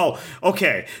Friday. Well,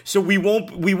 okay, so we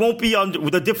won't be under.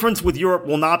 The difference with Europe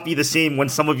will not be the same when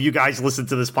some of you guys listen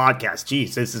to this podcast.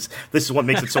 Jeez, this is what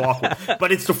makes it so awkward.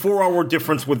 But it's the 4-hour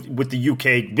difference with the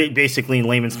UK, basically in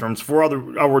layman's terms.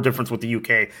 4-hour difference with the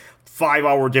UK.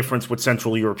 5-hour difference with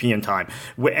Central European time,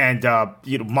 and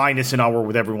minus an hour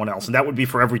with everyone else, and that would be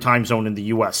for every time zone in the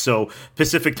U.S. So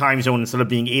Pacific time zone, instead of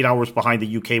being 8 hours behind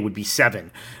the UK, would be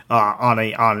 7 on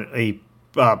a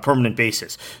permanent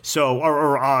basis.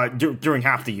 So, during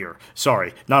half the year.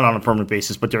 Sorry, not on a permanent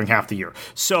basis, but during half the year.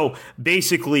 So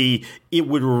basically, it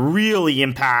would really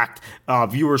impact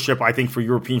viewership, I think, for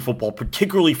European football,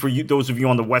 particularly for those of you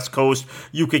on the West Coast.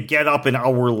 You could get up an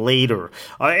hour later,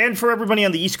 and for everybody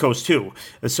on the East Coast too.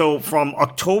 So from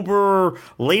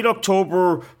late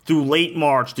October through late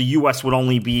March, the U.S. would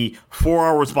only be 4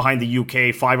 hours behind the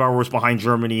UK, 5 hours behind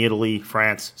Germany, Italy,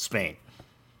 France, Spain.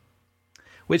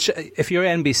 Which, if you're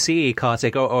NBC,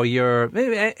 Kartik, or you're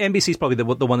NBC's probably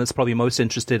the one that's probably most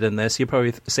interested in this. You're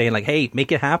probably saying like, "Hey,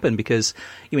 make it happen," because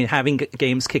having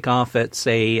games kick off at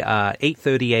say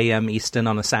 8:30 a.m. Eastern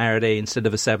on a Saturday instead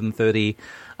of a 7:30,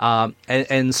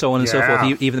 and so on and so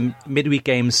forth. Even midweek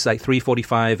games like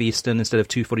 3:45 Eastern instead of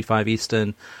 2:45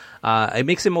 Eastern. It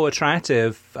makes it more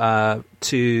attractive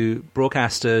to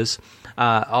broadcasters.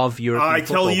 Of European I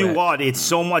tell you what, it's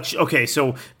so much. Okay,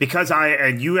 so because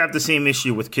and you have the same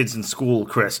issue with kids in school,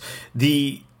 Chris.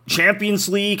 The Champions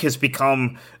League has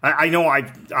become. I know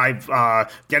I've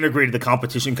denigrated the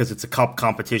competition because it's a cup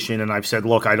competition, and I've said,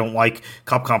 look, I don't like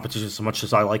cup competitions so much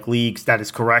as I like leagues. That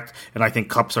is correct, and I think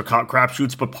cups are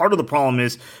crapshoots. But part of the problem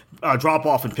is drop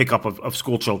off and pick up of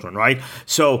school children, right?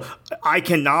 So I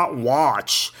cannot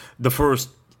watch the first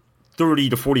 30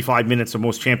 to 45 minutes of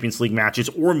most Champions League matches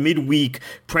or midweek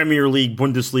Premier League,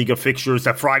 Bundesliga fixtures,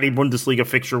 that Friday Bundesliga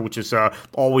fixture, which is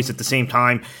always at the same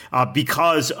time,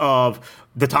 because of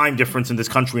the time difference in this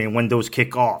country and when those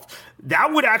kick off.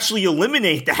 That would actually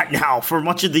eliminate that now for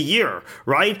much of the year,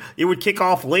 right? It would kick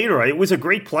off later. It was a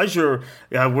great pleasure.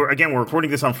 We're recording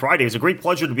this on Friday. It was a great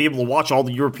pleasure to be able to watch all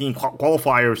the European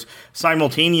qualifiers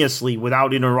simultaneously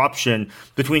without interruption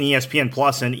between ESPN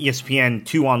Plus and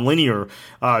ESPN2 on linear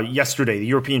yesterday. The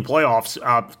European playoffs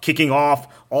kicking off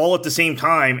all at the same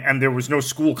time, and there was no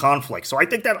school conflict. So I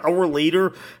think that hour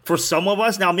later for some of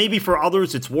us, now maybe for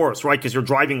others it's worse, right? Because you're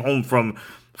driving home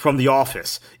from the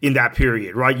office in that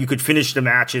period, right? You could finish the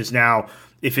matches now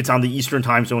if it's on the Eastern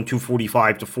time zone,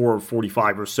 2:45 to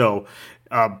 4:45 or so.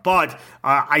 But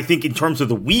I think in terms of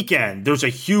the weekend, there's a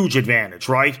huge advantage,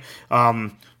 right?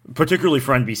 Particularly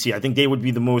for NBC. I think they would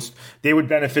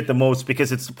benefit the most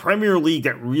because it's the Premier League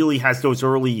that really has those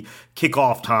early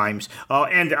kickoff times.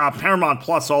 And Paramount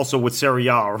Plus also with Serie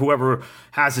A, or whoever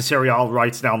has the Serie A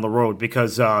rights down the road,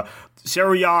 because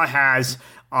Serie A has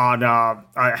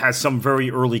some very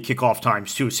early kickoff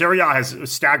times too. Serie A has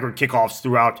staggered kickoffs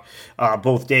throughout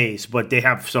both days, but they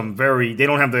have they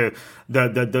don't have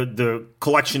the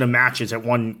collection of matches at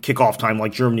one kickoff time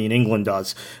like Germany and England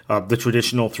does. The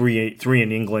traditional 3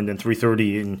 in England and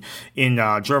 3:30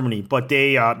 in Germany, but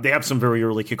they have some very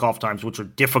early kickoff times which are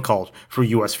difficult for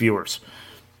U.S. viewers.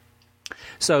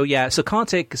 So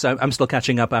Kartik, so I'm still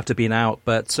catching up after being out,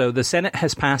 but so the Senate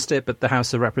has passed it, but the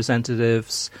House of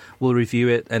Representatives will review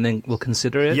it and then will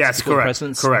consider it? Yes, correct.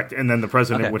 And then the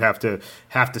president would have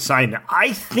to sign it.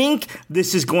 I think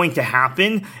this is going to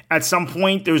happen at some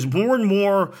point. There's more and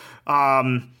more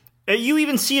you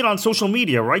even see it on social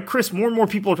media, right, Chris? More and more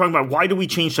people are talking about, why do we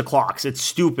change the clocks? It's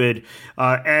stupid.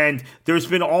 And there's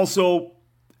been also,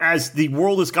 as the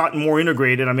world has gotten more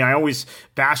integrated, I mean, I always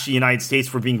bash the United States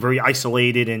for being very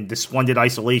isolated and the splendid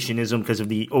isolationism because of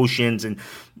the oceans, and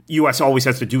U.S. always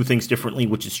has to do things differently,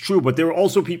 which is true. But there are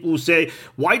also people who say,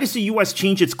 why does the U.S.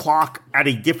 change its clock at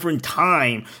a different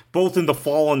time, both in the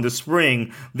fall and the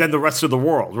spring, than the rest of the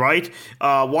world, right?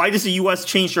 Why does the U.S.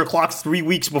 change their clocks 3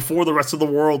 weeks before the rest of the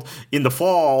world in the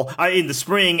fall, in the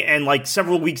spring, and like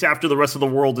several weeks after the rest of the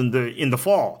world in the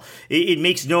fall? It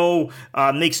makes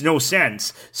no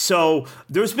sense. So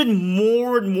there's been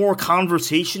more and more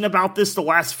conversation about this the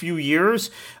last few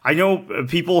years. I know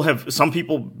some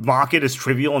people mock it as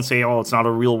trivial and say, oh, it's not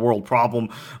a real world problem.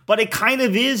 But it kind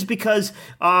of is, because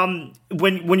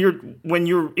when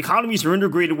your economies are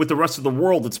integrated with the rest of the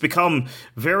world, it's become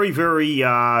very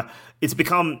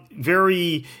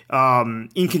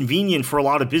inconvenient for a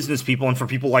lot of business people and for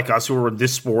people like us who are in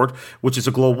this sport, which is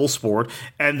a global sport.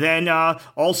 And then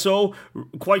also,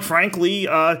 quite frankly,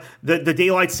 the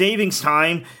daylight savings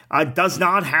time does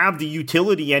not have the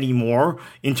utility anymore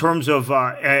in terms of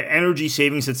energy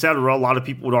savings, etc. A lot of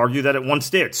people would argue that it once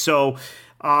did. So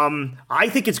I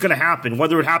think it's going to happen.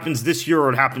 Whether it happens this year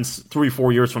or it happens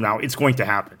 3-4 years from now, it's going to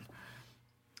happen.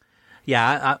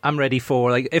 Yeah, I'm ready for,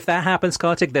 like, if that happens,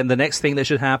 Kartik, then the next thing that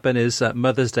should happen is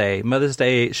Mother's Day. Mother's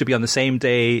Day should be on the same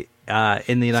day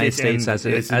in the United States as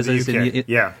it is in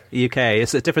the UK.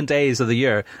 It's at different days of the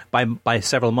year by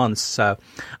several months. So, all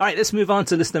right, let's move on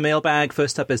to listener mailbag.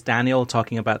 First up is Daniel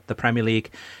talking about the Premier League.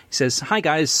 He says, "Hi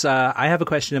guys, I have a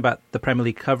question about the Premier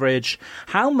League coverage.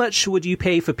 How much would you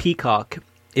pay for Peacock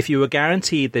if you were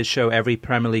guaranteed they'd show every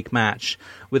Premier League match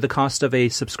with the cost of a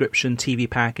subscription TV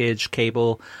package,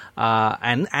 cable,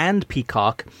 and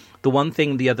Peacock? The one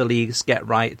thing the other leagues get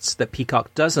right that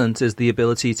Peacock doesn't is the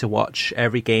ability to watch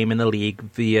every game in the league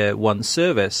via one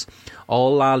service.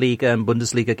 All La Liga and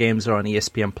Bundesliga games are on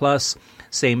ESPN+.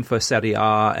 Same for Serie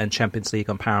A and Champions League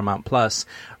on Paramount+.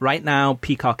 Right now,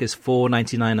 Peacock is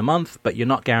 $4.99 a month, but you're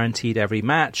not guaranteed every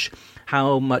match.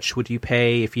 How much would you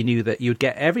pay if you knew that you'd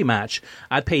get every match?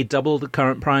 I'd pay double the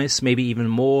current price, maybe even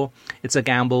more. It's a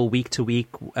gamble week to week.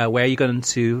 Where are you going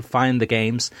to find the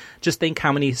games? Just think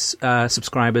how many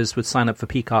subscribers would sign up for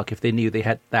Peacock if they knew they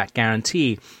had that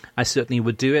guarantee. I certainly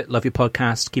would do it. Love your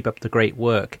podcast. Keep up the great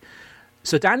work."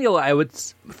 So, Daniel, I would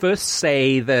first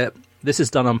say that this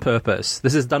is done on purpose.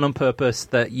 This is done on purpose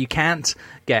that you can't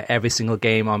get every single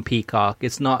game on Peacock.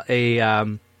 It's not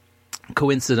a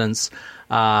coincidence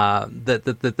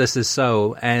that this is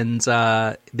so, and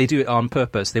they do it on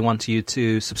purpose. They want you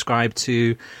to subscribe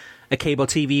to a cable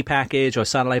TV package or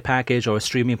satellite package or a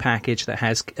streaming package that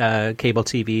has cable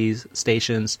TV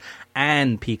stations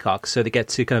and Peacock, so they get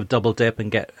to kind of double dip and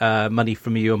get money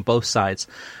from you on both sides.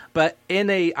 But in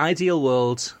a ideal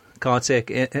world, Kartik,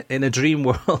 in a dream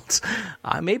world,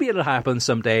 maybe it'll happen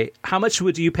someday. How much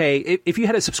would you pay if you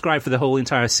had to subscribe for the whole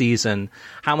entire season?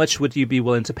 How much would you be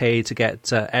willing to pay to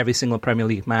get every single Premier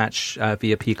League match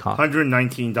via Peacock?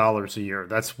 $119 a year.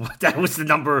 That was the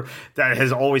number that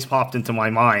has always popped into my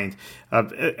mind,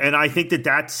 and I think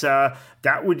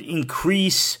that would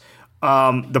increase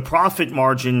the profit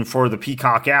margin for the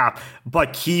Peacock app.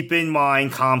 But keep in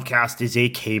mind, Comcast is a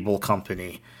cable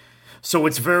company. So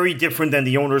it's very different than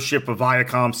the ownership of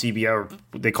Viacom, CBS.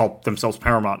 They call themselves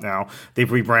Paramount now.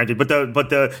 They've rebranded, but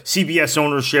the CBS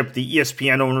ownership, the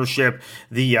ESPN ownership,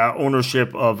 the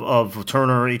ownership of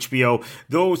Turner, HBO.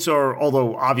 Those are,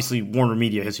 although obviously Warner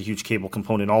Media has a huge cable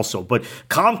component also, but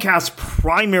Comcast's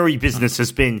primary business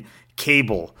has been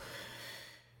cable.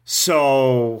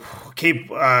 So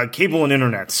cable and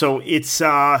internet. So it's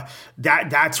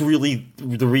that's really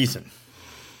the reason.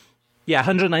 Yeah,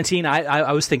 $119.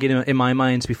 I was thinking in my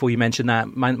mind before you mentioned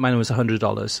that mine was $100.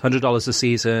 $100 a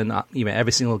season.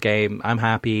 Every single game. I'm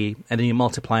happy, and then you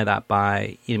multiply that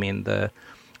by the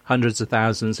hundreds of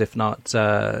thousands, if not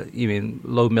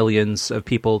low millions of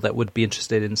people that would be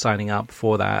interested in signing up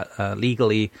for that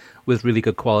legally with really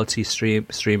good quality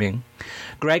streaming.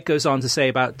 Greg goes on to say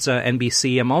about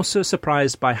NBC. I'm also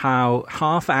surprised by how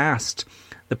half-assed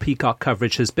the Peacock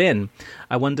coverage has been.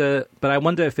 I wonder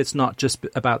if it's not just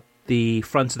about the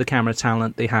front of the camera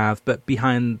talent they have, but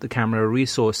behind the camera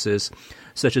resources,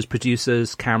 such as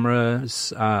producers,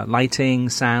 cameras, lighting,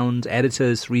 sound,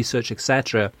 editors, research,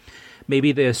 etc.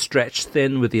 Maybe they're stretched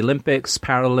thin with the Olympics,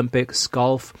 Paralympics,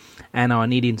 golf, and are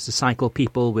needing to cycle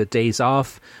people with days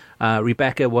off.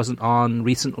 Rebecca wasn't on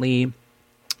recently.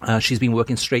 She's been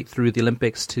working straight through the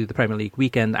Olympics to the Premier League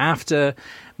weekend after.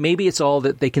 Maybe it's all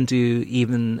that they can do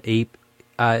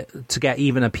to get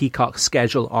even a Peacock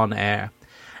schedule on air.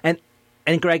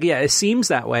 And Greg, yeah, it seems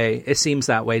that way. It seems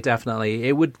that way, definitely.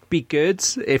 It would be good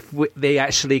if they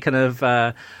actually kind of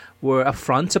were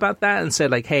upfront about that and said,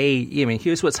 like, hey,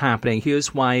 here's what's happening.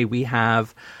 Here's why we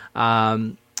have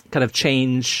kind of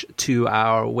change to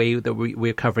our way that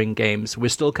we're covering games. We're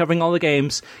still covering all the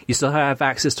games. You still have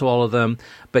access to all of them.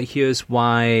 But here's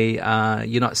why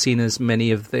you're not seeing as many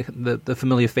of the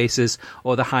familiar faces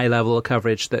or the high level of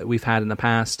coverage that we've had in the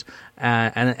past.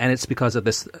 And it's because of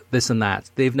this and that.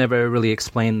 They've never really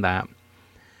explained that.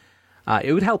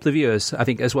 It would help the viewers, I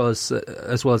think, as well as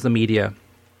the media.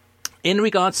 In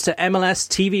regards to MLS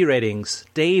TV ratings,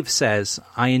 Dave says,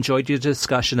 I enjoyed your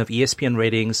discussion of ESPN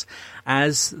ratings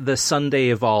as the Sunday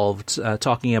evolved,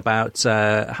 talking about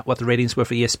what the ratings were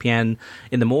for ESPN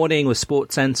in the morning with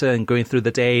SportsCenter and going through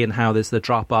the day and how there's the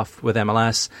drop-off with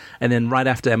MLS. And then right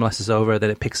after MLS is over, then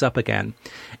it picks up again.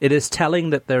 It is telling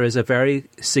that there is a very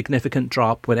significant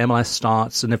drop when MLS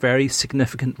starts and a very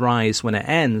significant rise when it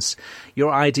ends.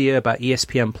 Your idea about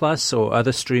ESPN Plus or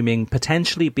other streaming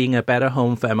potentially being a better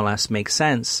home for MLS makes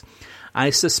sense.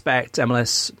 I suspect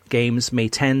MLS games may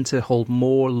tend to hold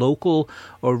more local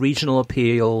or regional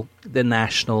appeal than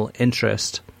national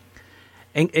interest.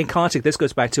 In Kartik, this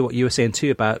goes back to what you were saying too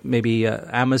about maybe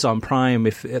Amazon Prime,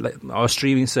 if our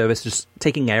streaming service just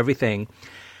taking everything.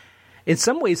 In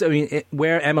some ways, I mean,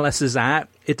 where MLS is at,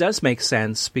 it does make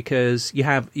sense because you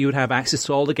would have access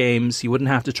to all the games. You wouldn't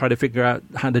have to try to figure out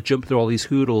how to jump through all these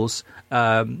hurdles.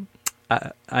 And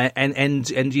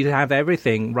you'd have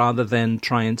everything rather than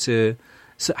trying to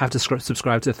have to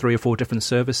subscribe to 3 or 4 different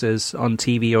services on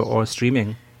TV or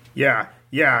streaming. Yeah,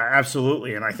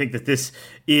 absolutely. And I think that this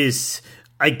is,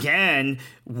 again,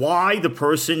 why the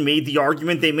person made the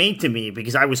argument they made to me,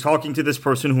 because I was talking to this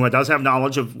person who does have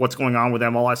knowledge of what's going on with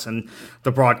MLS and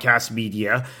the broadcast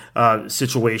media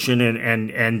situation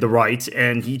and the rights,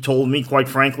 and he told me, quite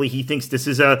frankly, he thinks this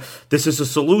is a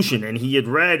solution, and he had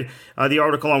read the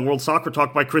article on World Soccer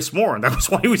Talk by Chris Moore, and that was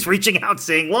why he was reaching out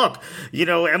saying, look,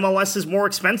 MLS is more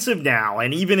expensive now,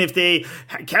 and even if they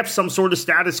kept some sort of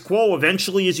status quo,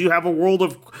 eventually as you have a world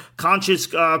of conscious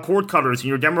cord cutters and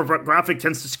your demographic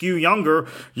tends to skew younger,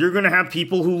 you're going to have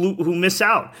people who miss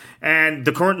out. And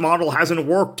the current model hasn't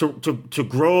worked to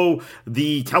grow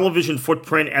the television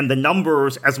footprint and the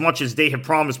numbers as much as they have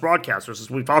promised broadcasters,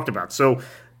 as we've talked about. So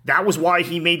that was why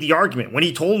he made the argument. When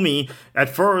he told me at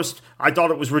first, I thought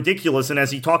it was ridiculous. And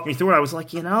as he talked me through it, I was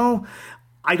like,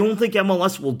 I don't think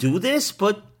MLS will do this,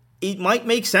 but it might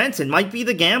make sense. It might be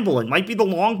the gamble. It might be the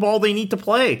long ball they need to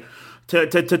play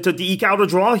to eke out a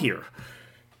draw here.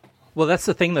 Well, that's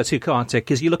the thing, though, too, Kartik,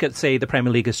 because you look at, say, the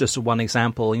Premier League as just one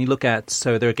example, and you look at,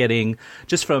 so they're getting,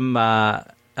 just from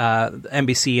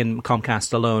NBC and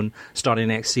Comcast alone, starting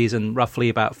next season, roughly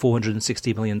about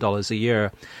 $460 million a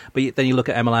year. But then you look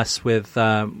at MLS with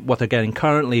what they're getting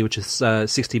currently, which is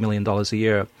 $60 million a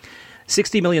year.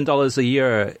 $60 million a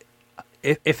year,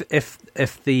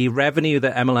 if the revenue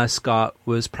that MLS got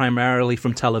was primarily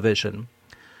from television.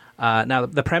 Now,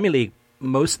 the Premier League,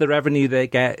 most of the revenue they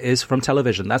get is from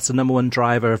television. That's the number one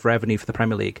driver of revenue for the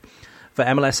Premier League. For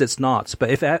MLS, it's not. But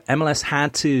if MLS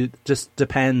had to just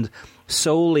depend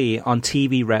solely on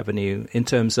TV revenue in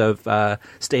terms of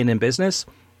staying in business,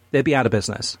 they'd be out of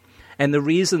business. And the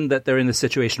reason that they're in this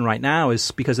situation right now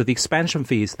is because of the expansion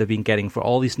fees they've been getting for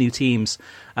all these new teams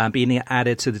being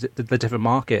added to the different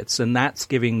markets. And that's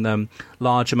giving them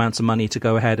large amounts of money to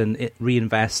go ahead and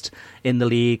reinvest in the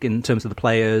league in terms of the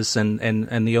players and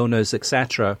the owners,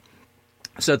 etc.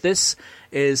 So this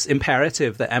is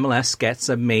imperative that MLS gets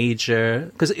a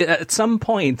major... Because at some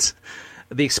point...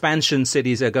 the expansion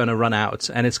cities are going to run out,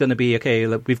 and it's going to be, okay,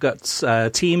 look, we've got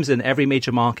teams in every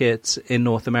major market in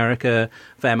North America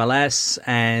for MLS,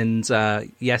 and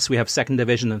yes, we have second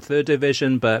division and third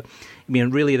division, but I mean,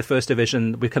 really the first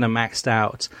division, we're kind of maxed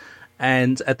out.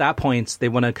 And at that point, they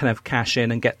want to kind of cash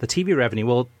in and get the TV revenue.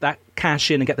 Well, that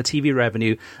cash in and get the TV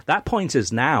revenue, that point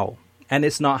is now, and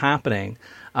it's not happening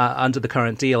under the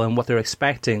current deal and what they're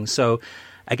expecting. So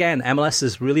again, MLS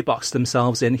has really boxed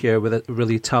themselves in here with a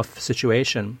really tough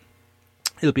situation.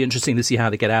 It'll be interesting to see how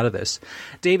they get out of this.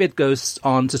 David goes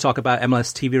on to talk about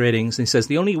MLS TV ratings, and he says,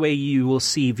 the only way you will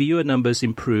see viewer numbers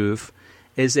improve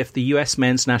is if the U.S.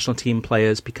 men's national team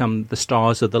players become the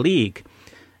stars of the league.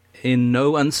 In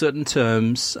no uncertain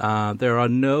terms, there are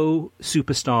no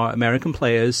superstar American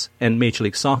players in Major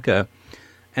League Soccer.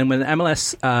 And when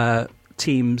MLS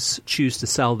teams choose to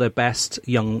sell their best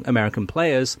young American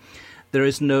players, there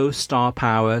is no star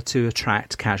power to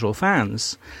attract casual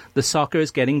fans. The soccer is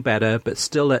getting better, but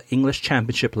still at English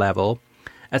championship level.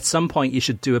 At some point, you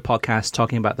should do a podcast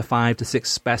talking about the 5 to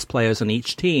 6 best players on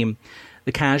each team.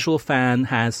 The casual fan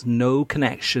has no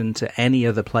connection to any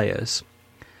other players.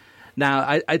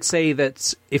 Now, I'd say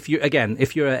that if you're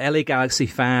a LA Galaxy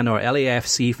fan or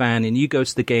LAFC fan and you go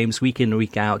to the games week in and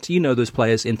week out, you know those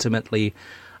players intimately.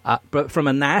 But from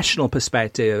a national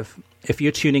perspective, if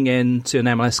you're tuning in to an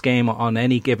MLS game on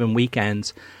any given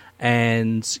weekend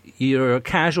and you're a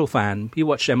casual fan, you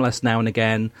watch MLS now and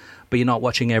again, but you're not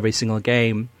watching every single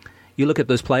game, you look at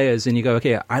those players and you go,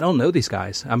 okay, I don't know these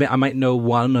guys. I mean, I might know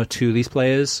 1 or 2 of these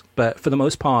players, but for the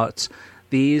most part,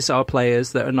 these are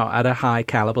players that are not at a high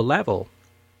caliber level.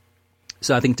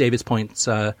 So I think David's point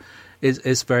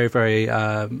is very, very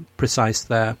precise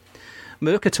there.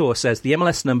 Mercator says the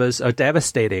MLS numbers are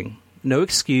devastating. no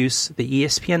excuse. The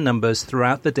ESPN numbers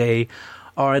throughout the day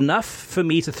are enough for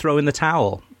me to throw in the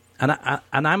towel. And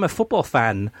I'm a football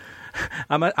fan.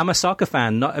 I'm a soccer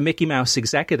fan, not a Mickey Mouse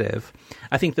executive.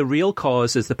 I think the real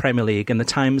cause is the Premier League and the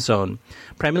time zone.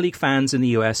 Premier League fans in the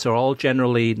US are all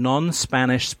generally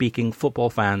non-Spanish speaking football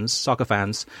fans, soccer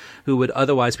fans, who would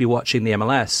otherwise be watching the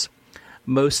MLS.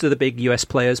 Most of the big US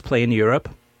players play in Europe.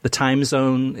 The time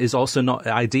zone is also not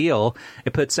ideal.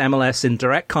 It puts MLS in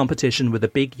direct competition with the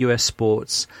big US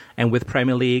sports and with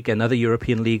Premier League and other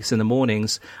European leagues in the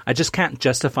mornings. I just can't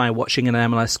justify watching an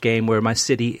MLS game where my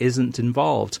city isn't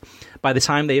involved. By the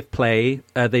time they play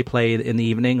in the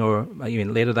evening or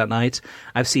even later that night,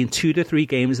 I've seen 2 to 3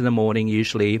 games in the morning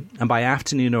usually, and by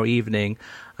afternoon or evening,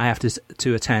 I have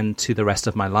to attend to the rest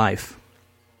of my life.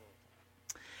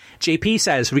 JP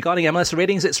says, regarding MLS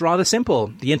ratings, it's rather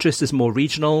simple. The interest is more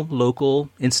regional, local,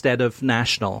 instead of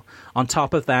national. On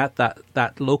top of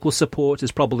that local support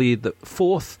is probably the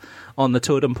 4th on the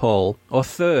totem pole, or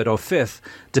 3rd or 5th,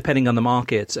 depending on the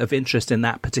market of interest in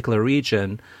that particular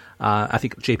region. I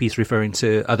think JP is referring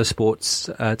to other sports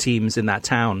teams in that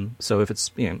town. So if it's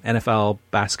NFL,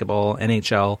 basketball,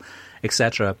 NHL,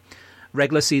 etc.,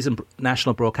 regular season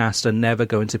national broadcasts are never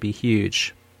going to be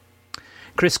huge.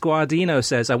 Chris Guardino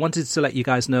says, I wanted to let you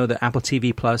guys know that Apple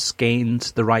TV Plus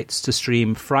gained the rights to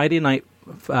stream Friday night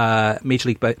Major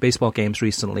League Baseball games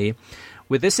recently.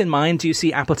 With this in mind, do you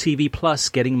see Apple TV Plus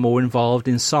getting more involved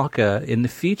in soccer in the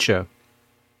future?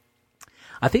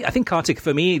 I think Kartik,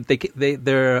 for me,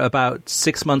 they're about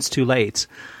 6 months too late.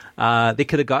 They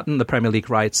could have gotten the Premier League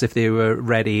rights if they were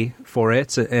ready for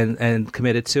it and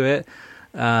committed to it.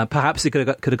 Perhaps they could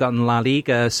have gotten La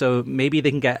Liga, so maybe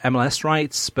they can get MLS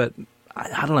rights, but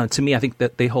I don't know. To me, I think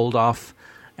that they hold off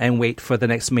and wait for the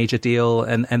next major deal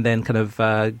and then kind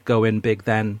of go in big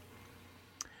then.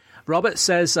 Robert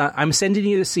says, I'm sending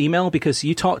you this email because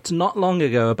you talked not long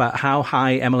ago about how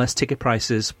high MLS ticket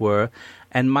prices were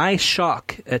and my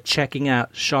shock at checking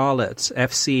out Charlotte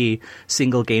FC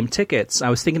single game tickets. I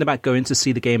was thinking about going to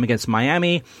see the game against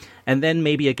Miami and then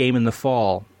maybe a game in the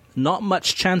fall. Not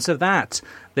much chance of that.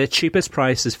 Their cheapest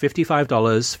price is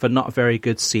 $55 for not very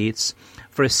good seats.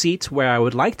 For a seat where I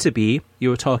would like to be, you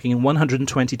were talking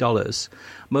 $120.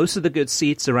 Most of the good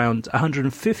seats around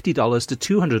 $150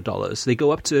 to $200. They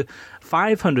go up to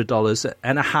 $500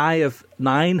 and a high of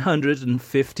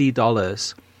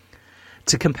 $950.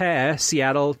 To compare,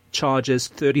 Seattle charges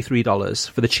 $33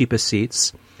 for the cheapest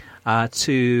seats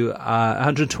to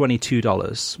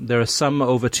 $122. There are some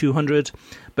over $200,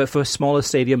 but for smaller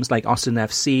stadiums like Austin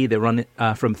FC, they run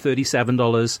from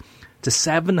 $37 to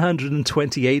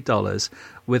 $728,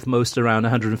 with most around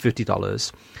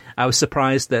 $150. I was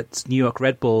surprised that New York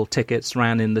Red Bull tickets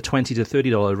ran in the $20 to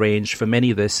 $30 range for many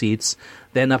of their seats,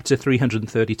 then up to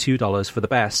 $332 for the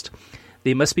best.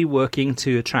 They must be working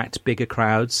to attract bigger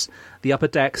crowds. The upper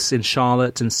decks in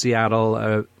Charlotte and Seattle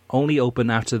are only open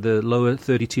after the lower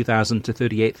 32,000 to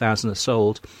 38,000 are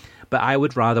sold, but I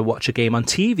would rather watch a game on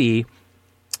TV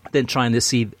than trying to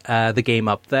see the game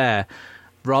up there.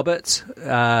 Robert,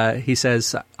 he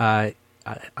says, I'm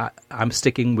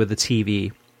sticking with the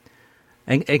TV.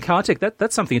 And Kartik,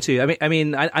 that's something too. I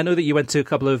mean, I know that you went to a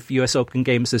couple of US Open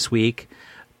games this week,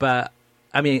 but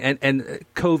I mean, and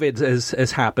COVID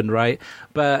has happened, right?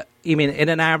 But I mean, in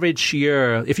an average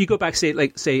year, if you go back, say,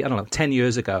 I don't know, 10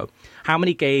 years ago, how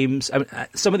many games? I mean,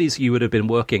 some of these you would have been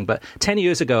working, but 10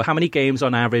 years ago, how many games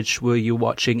on average were you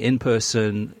watching in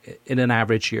person in an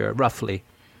average year, roughly?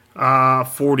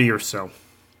 40 or so.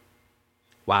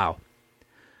 Wow.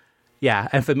 Yeah,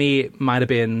 and for me, it might have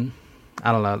been,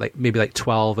 I don't know, maybe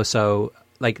 12 or so.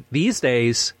 Like these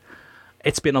days,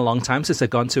 it's been a long time since I've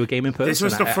gone to a game in person. This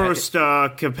was the first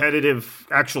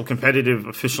competitive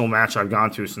official match I've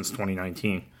gone to since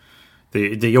 2019.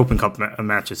 The Open Cup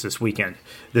matches this week.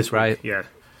 Right. Yeah.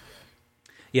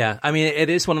 Yeah, I mean, it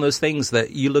is one of those things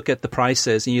that you look at the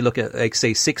prices and you look at, like,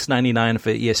 say, $6.99 for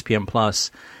ESPN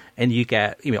Plus, and you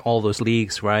get all those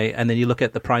leagues, right? And then you look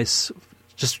at the price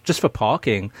just for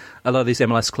parking. A lot of these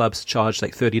MLS clubs charge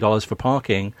like $30 for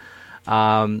parking.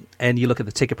 And you look at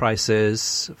the ticket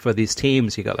prices for these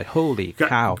teams, you go like, holy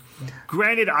cow.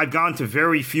 Granted, I've gone to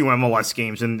very few MLS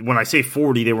games, and when I say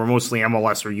 40, they were mostly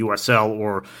MLS or USL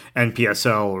or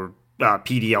NPSL or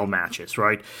PDL matches,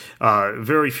 right?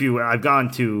 Very few. I've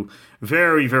gone to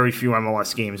very, very few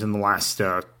MLS games in the last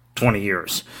 20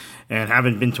 years, and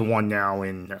haven't been to one now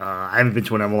I haven't been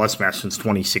to an MLS match since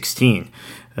 2016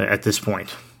 at this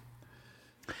point.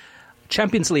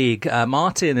 Champions League.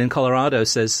 Martin in Colorado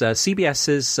says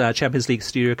CBS's Champions League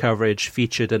studio coverage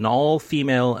featured an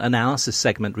all-female analysis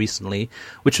segment recently,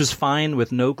 which was fine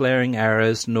with no glaring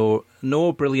errors, nor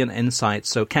brilliant insights,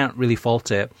 so can't really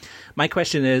fault it. My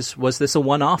question is, was this a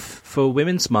one-off for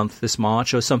Women's Month this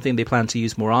March, or something they plan to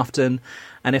use more often?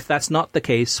 And if that's not the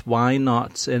case, why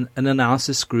not an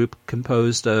analysis group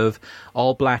composed of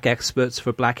all black experts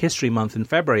for Black History Month in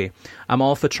February? I'm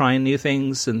all for trying new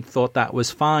things and thought that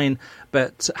was fine,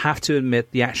 but have to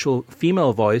admit the actual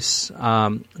female voice,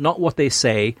 not what they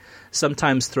say,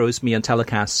 sometimes throws me on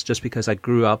telecasts just because I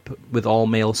grew up with all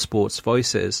male sports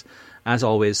voices. As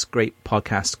always, great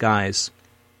podcast, guys.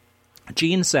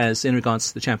 Gene says, in regards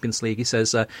to the Champions League, he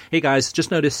says, hey guys,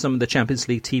 just noticed some of the Champions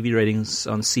League TV ratings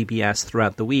on CBS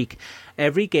throughout the week.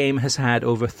 Every game has had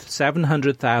over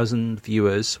 700,000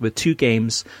 viewers, with 2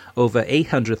 games over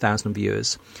 800,000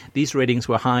 viewers. These ratings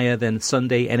were higher than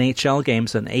Sunday NHL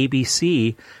games on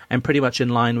ABC, and pretty much in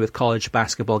line with college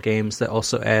basketball games that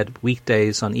also aired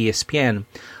weekdays on ESPN.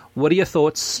 What are your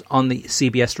thoughts on the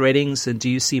CBS ratings, and do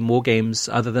you see more games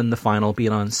other than the final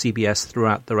being on CBS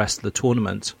throughout the rest of the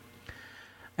tournament?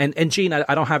 And Gene,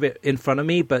 I don't have it in front of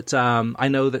me, but I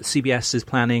know that CBS is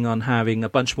planning on having a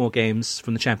bunch more games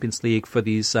from the Champions League for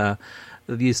these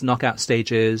knockout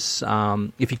stages.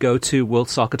 If you go to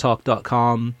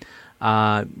worldsoccertalk.com,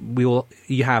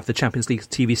 you have the Champions League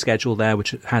TV schedule there,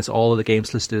 which has all of the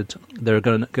games listed that are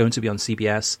going to be on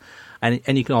CBS.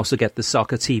 And you can also get the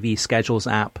Soccer TV Schedules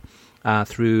app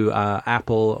through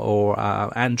Apple or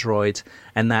Android,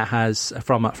 and that has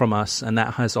from us, and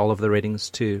that has all of the ratings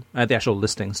too, the actual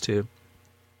listings too.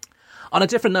 On a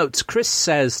different note, Chris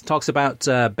talks about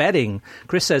betting.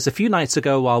 Chris says, a few nights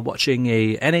ago while watching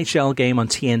a NHL game on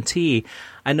TNT,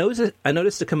 I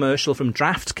noticed a commercial from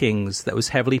DraftKings that was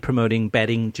heavily promoting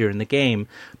betting during the game,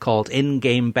 called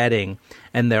In-Game Betting,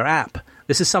 and their app.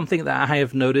 This is something that I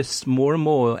have noticed more and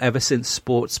more ever since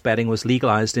sports betting was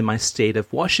legalized in my state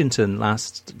of Washington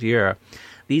last year.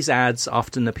 These ads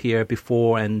often appear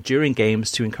before and during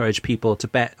games to encourage people to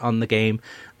bet on the game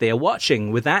they are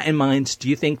watching. With that in mind, do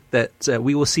you think that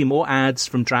we will see more ads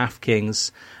from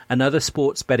DraftKings and other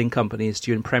sports betting companies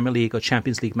during Premier League or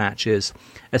Champions League matches,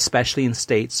 especially in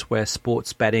states where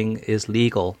sports betting is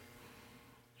legal?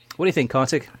 What do you think,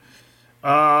 Kartik?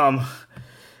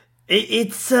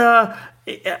 It's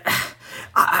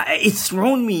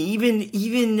thrown me, even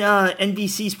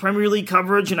NBC's Premier League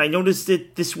coverage, and I noticed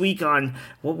it this week on,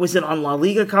 what was it, on La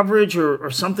Liga coverage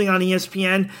or something on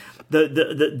ESPN.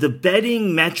 The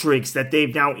betting metrics that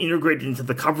they've now integrated into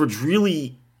the coverage,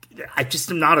 really, I just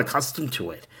am not accustomed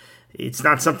to it. It's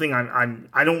not something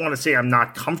I don't want to say I'm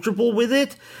not comfortable with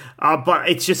it, but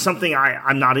it's just something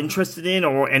I'm not interested in,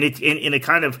 and it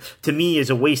kind of, to me, is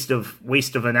a waste of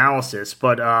analysis.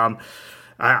 But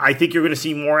I think you're going to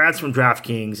see more ads from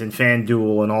DraftKings and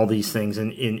FanDuel and all these things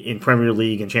in Premier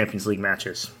League and Champions League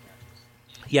matches.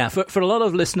 Yeah, for a lot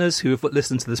of listeners who have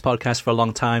listened to this podcast for a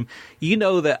long time, you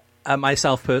know that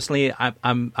myself personally,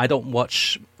 I don't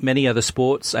watch many other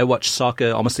sports. I watch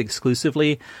soccer almost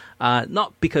exclusively,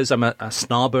 not because I'm a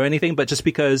snob or anything, but just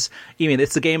because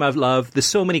it's the game I've loved. There's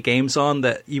so many games on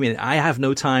that I have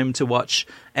no time to watch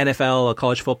NFL or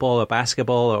college football or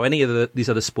basketball or any of these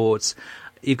other sports.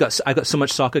 I've got so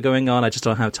much soccer going on, I just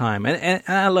don't have time. And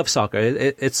I love soccer.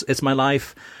 It's my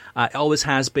life. It always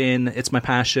has been. It's my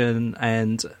passion,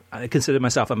 and I consider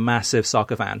myself a massive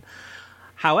soccer fan.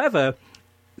 However,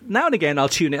 now and again I'll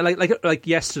tune in. Like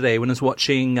yesterday when I was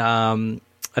watching, I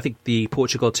think the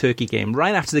Portugal-Turkey game.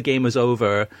 Right after the game was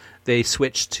over, they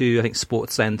switched to, I think,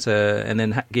 SportsCenter, and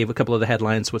then gave a couple of the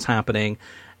headlines, what's happening.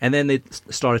 And then they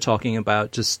started talking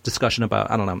about just discussion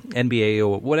about, I don't know, NBA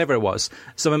or whatever it was,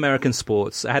 some American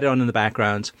sports. I had it on in the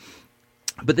background.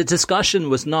 But the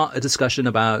discussion was not a discussion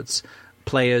about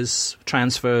players,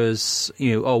 transfers,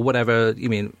 or whatever,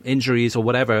 injuries or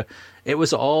whatever. It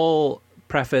was all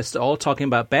prefaced, all talking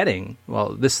about betting. Well,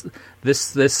 this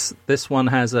one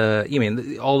has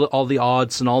all the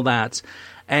odds and all that.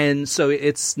 And so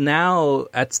it's now,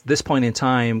 at this point in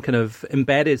time, kind of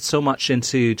embedded so much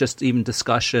into just even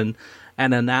discussion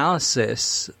and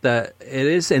analysis that it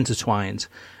is intertwined.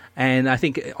 And I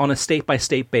think on a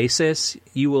state-by-state basis,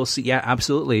 you will see, yeah,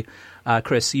 absolutely,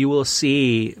 Chris, you will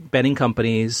see betting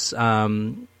companies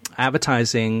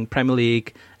advertising Premier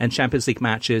League and Champions League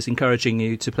matches, encouraging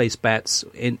you to place bets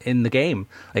in the game.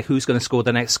 Like who's going to score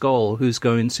the next goal, who's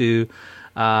going to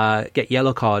get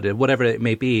yellow carded, whatever it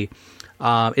may be.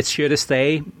 It's here to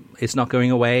stay. It's not going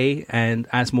away. And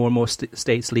as more and more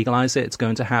states legalize it, it's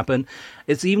going to happen.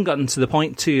 It's even gotten to the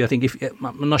point, too, I think,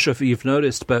 I'm not sure if you've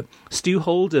noticed, but Stu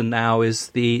Holden now is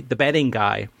the betting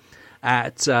guy.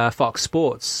 at Fox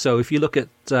Sports. So if you look at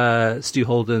Stu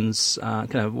Holden's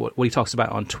kind of what he talks about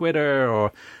on Twitter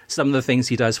or some of the things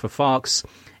he does for Fox,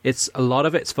 a lot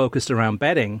of it's focused around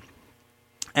betting.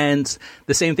 And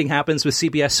the same thing happens with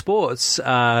CBS Sports.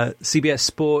 CBS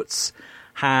Sports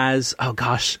has, oh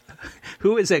gosh,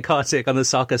 who is it, Kartik, on the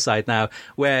soccer side now,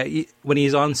 where when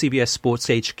he's on CBS Sports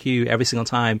HQ every single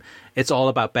time, it's all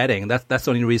about betting. That's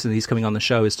the only reason he's coming on the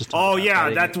show is to talk about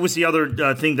betting. That was the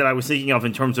other thing that I was thinking of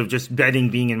in terms of just betting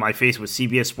being in my face with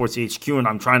CBS Sports HQ, and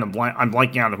I'm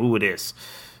blanking out on who it is.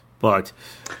 But...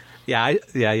 Yeah,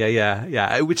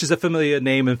 which is a familiar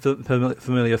name and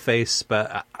familiar face,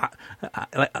 but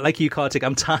like you, Kartik,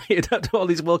 I'm tired of all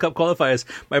these World Cup qualifiers.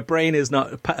 My brain is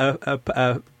not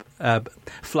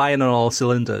flying on all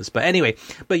cylinders. But anyway,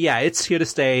 it's here to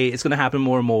stay. It's going to happen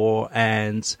more and more,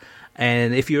 and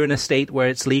if you're in a state where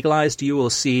it's legalized, you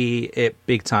will see it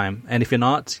big time. And if you're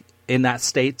not in that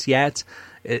state yet,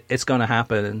 it's going to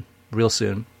happen real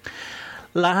soon.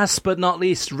 Last but not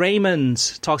least,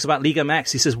 Raymond talks about Liga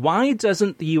MX. He says, why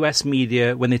doesn't the US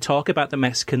media, when they talk about the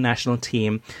Mexican national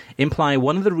team, imply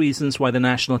one of the reasons why the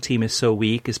national team is so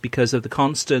weak is because of the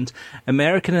constant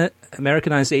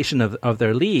Americanization of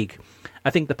their league?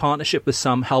 I think the partnership with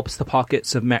some helps the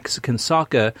pockets of Mexican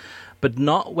soccer, but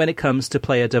not when it comes to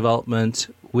player development.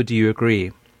 Would you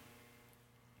agree?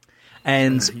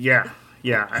 And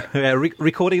Yeah.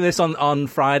 Recording this on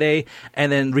Friday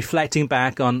and then reflecting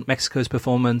back on Mexico's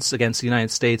performance against the United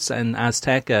States and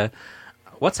Azteca.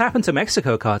 What's happened to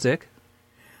Mexico, Kartik?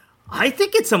 I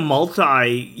think it's a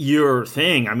multi-year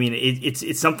thing. I mean,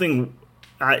 it's something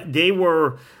they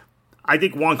were. I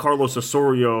think Juan Carlos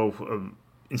Osorio,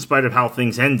 in spite of how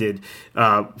things ended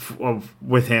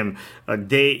with him,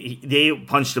 they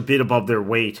punched a bit above their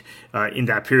weight in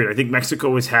that period. I think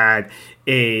Mexico has had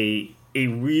a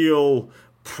real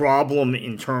problem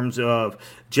in terms of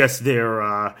just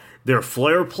their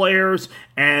flair players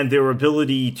and their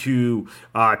ability to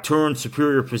turn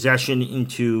superior possession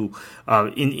into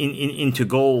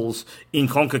goals in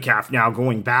CONCACAF. Now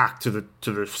going back to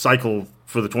the cycle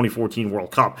for the 2014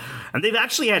 World Cup, and they've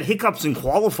actually had hiccups in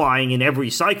qualifying in every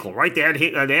cycle. Right, they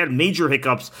had major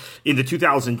hiccups in the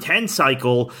 2010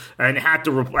 cycle and had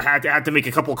to make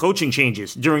a couple of coaching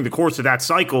changes during the course of that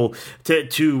cycle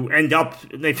to end up.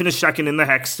 They finished second in the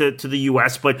Hex to the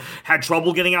U.S., but had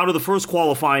trouble getting out of the first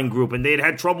qualifying group, and they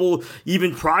had trouble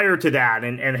even prior to that,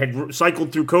 and had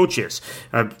cycled through coaches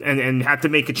and had to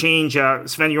make a change.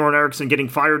 Sven-Göran Eriksson getting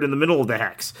fired in the middle of the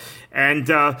Hex,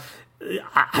 and.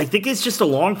 I think it's just a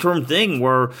long-term thing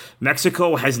where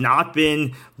Mexico has not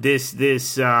been this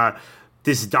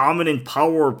dominant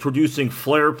power producing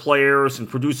flair players and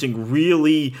producing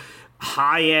really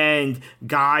high-end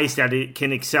guys that it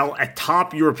can excel at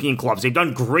top European clubs. They've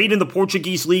done great in the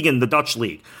Portuguese league and the Dutch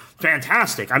league.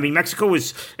 Fantastic. I mean, Mexico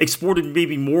has exported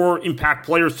maybe more impact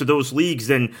players to those leagues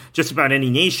than just about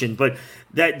any nation, but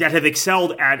that have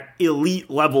excelled at elite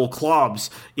level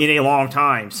clubs in a long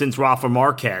time, since Rafa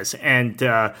Marquez and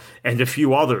a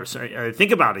few others.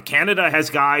 Think about it. Canada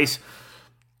has guys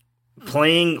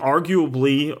playing,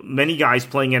 arguably, many guys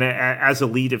playing as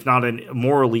elite, if not a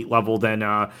more elite level than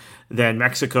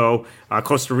Mexico.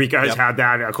 Costa Rica has had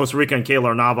that. Costa Rica and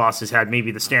Keylor Navas has had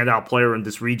maybe the standout player in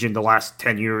this region the last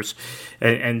 10 years.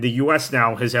 And the U.S.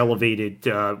 now has elevated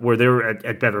where they're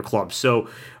at better clubs. So,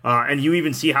 and you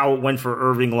even see how it went for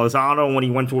Irving Lozano when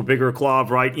he went to a bigger club,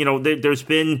 right? You know, there's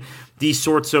been these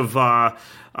sorts of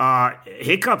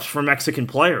hiccups for Mexican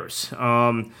players.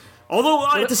 Although,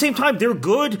 at the same time, they're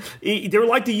good. They're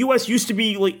like the U.S. used to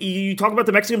be. Like, you talk about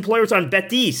the Mexican players on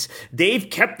Betis. They've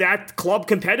kept that club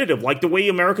competitive, like the way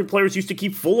American players used to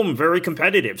keep Fulham very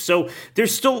competitive. So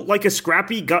there's still like a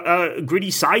scrappy,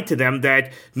 gritty side to them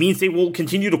that means they will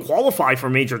continue to qualify for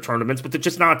major tournaments, but they're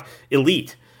just not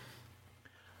elite.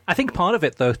 I think part of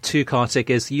it, though, too, Kartik,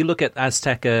 is you look at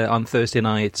Azteca on Thursday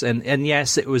nights, and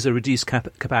yes, it was a reduced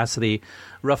capacity.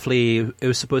 Roughly, it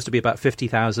was supposed to be about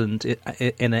 50,000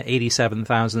 in an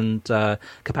 87,000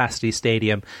 capacity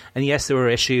stadium. And yes, there were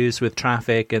issues with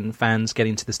traffic and fans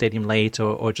getting to the stadium late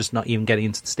or just not even getting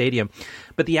into the stadium.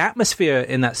 But the atmosphere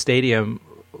in that stadium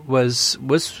was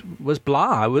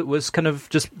blah. It was kind of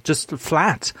just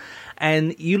flat.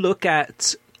 And you look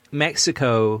at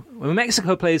Mexico, when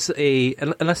Mexico plays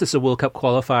unless it's a World Cup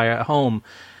qualifier at home,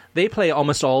 they play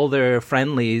almost all their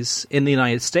friendlies in the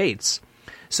United States.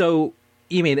 So,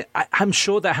 I'm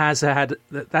sure that's had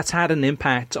an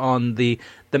impact on the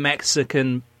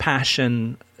Mexican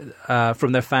passion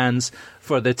from their fans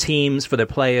for their teams, for their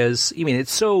players. I mean,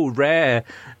 it's so rare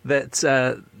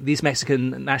that these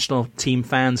Mexican national team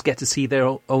fans get to see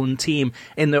their own team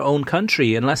in their own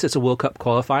country, unless it's a World Cup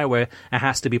qualifier where it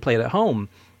has to be played at home.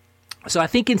 So I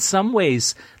think in some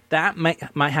ways that might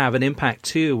have an impact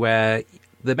too, where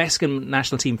the Mexican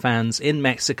national team fans in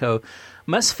Mexico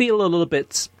must feel a little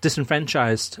bit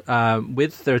disenfranchised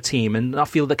with their team and not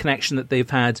feel the connection that they've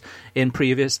had in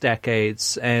previous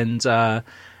decades. And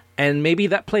maybe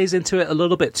that plays into it a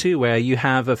little bit too, where you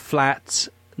have a flat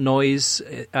noise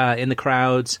in the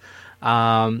crowds.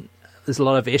 There's a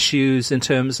lot of issues in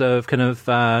terms of kind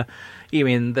of... You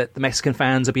mean that the Mexican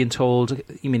fans are being told,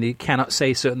 you mean they cannot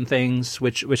say certain things,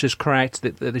 which is correct,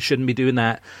 that they shouldn't be doing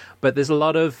that. But there's a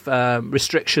lot of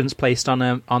restrictions placed on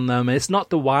them. And it's not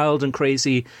the wild and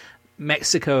crazy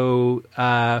Mexico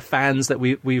fans that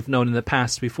we've known in the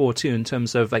past before too, in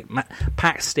terms of like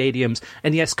packed stadiums.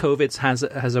 And yes, COVID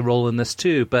has a role in this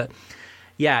too. But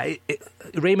yeah,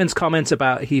 Raymond's comments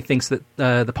about he thinks that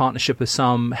the partnership with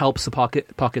some helps the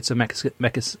pockets of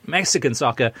Mexican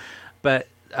soccer, but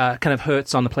kind of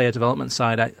hurts on the player development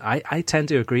side. I tend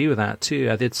to agree with that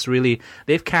too. It's really,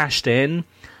 they've cashed in,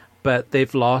 but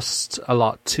they've lost a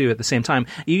lot too at the same time.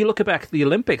 You look back at the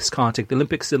Olympics, Kartik, the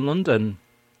Olympics in London,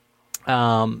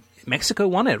 Mexico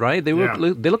won it, right? They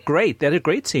look great. They had a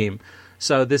great team.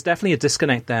 So there's definitely a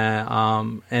disconnect there,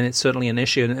 and it's certainly an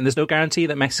issue. And there's no guarantee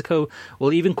that Mexico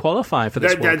will even qualify for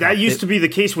this World Cup. That used to be the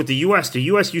case with the U.S. The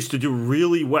U.S. used to do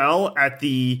really well at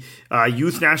the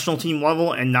youth national team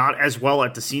level and not as well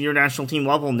at the senior national team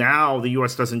level. Now the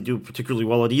U.S. doesn't do particularly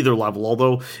well at either level,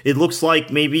 although it looks like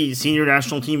maybe senior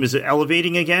national team is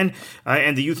elevating again,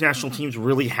 and the youth national teams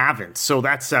really haven't. So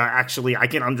that's actually, I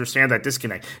can understand that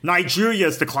disconnect. Nigeria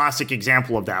is the classic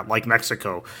example of that, like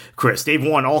Mexico, Chris. They've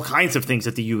won all kinds of things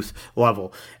at the youth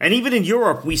level. And even in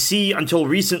Europe, we see until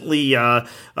recently that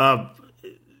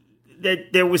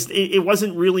it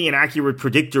wasn't really an accurate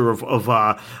predictor of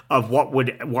what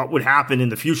would happen in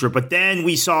the future. But then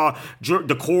we saw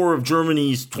the core of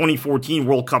Germany's 2014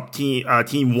 World Cup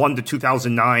team won the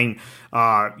 2009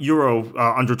 Euro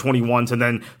under 21s, and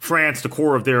then France, the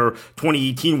core of their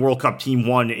 2018 World Cup team,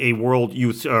 won a World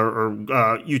Youth or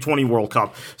U20 World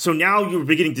Cup. So now you're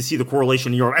beginning to see the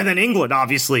correlation in Europe, and then England,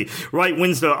 obviously, right,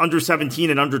 wins the under 17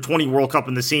 and under 20 World Cup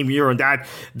in the same year, and that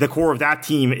the core of that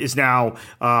team is now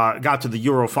got to the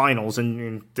Euro finals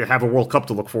and to have a World Cup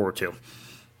to look forward to.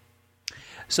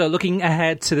 So looking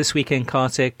ahead to this weekend,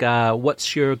 Kartik,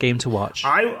 what's your game to watch?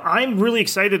 I'm really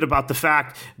excited about the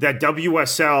fact that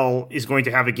WSL is going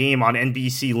to have a game on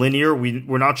NBC Linear.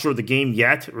 We're not sure the game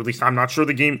yet, or at least I'm not sure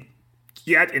the game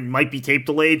yet. It might be tape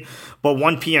delayed, but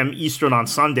 1 p.m. Eastern on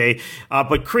Sunday.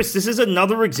 But Chris, this is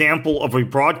another example of a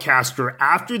broadcaster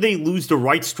after they lose the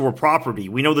rights to a property.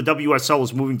 We know the WSL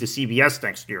is moving to CBS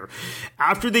next year.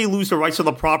 After they lose the rights to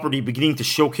the property, beginning to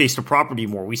showcase the property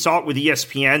more. We saw it with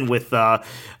ESPN with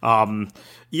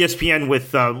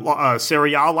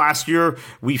Serie A last year.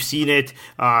 We've seen it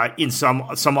in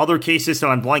some other cases that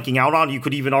I'm blanking out on. You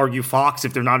could even argue Fox,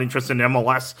 if they're not interested in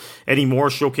MLS anymore,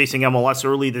 showcasing MLS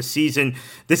early this season.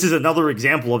 This is another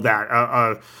example of that.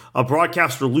 A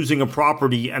broadcaster losing a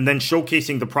property and then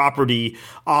showcasing the property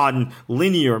on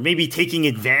linear, maybe taking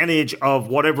advantage of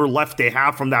whatever left they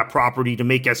have from that property to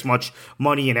make as much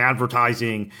money in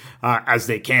advertising as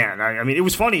they can. I mean, it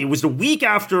was funny. It was the week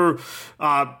after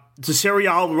the Serie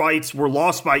A rights were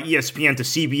lost by ESPN to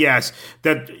CBS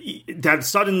that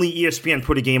suddenly ESPN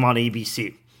put a game on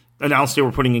ABC, announced they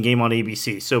were putting a game on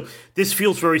ABC. So this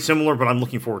feels very similar, but I'm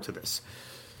looking forward to this.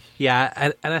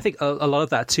 Yeah, and I think a lot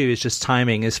of that too is just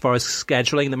timing as far as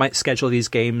scheduling. They might schedule these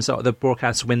games or the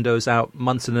broadcast windows out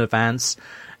months in advance,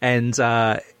 and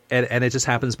it just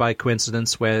happens by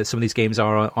coincidence where some of these games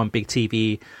are on big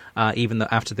TV, even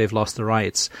after they've lost the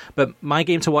rights. But my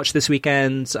game to watch this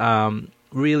weekend,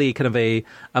 really kind of a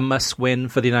must-win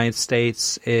for the United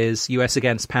States, is US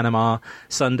against Panama,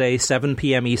 Sunday, 7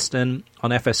 p.m. Eastern on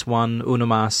FS1, Uno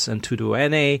Mas and Todo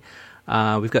N.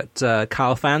 We've got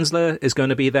Kyle Fansler is going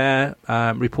to be there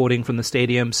reporting from the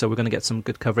stadium, so we're going to get some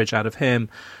good coverage out of him.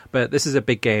 But this is a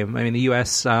big game. I mean, the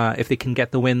US, if they can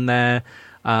get the win there,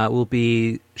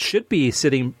 should be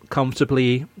sitting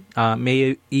comfortably,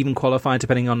 may even qualify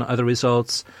depending on other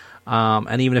results.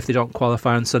 And even if they don't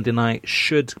qualify on Sunday night,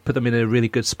 should put them in a really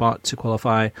good spot to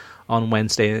qualify on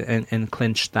Wednesday and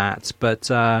clinch that. But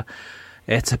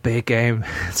it's a big game.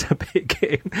 It's a big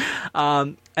game.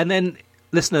 And then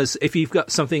listeners, if you've got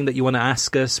something that you want to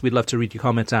ask us, we'd love to read your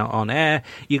comments out on air.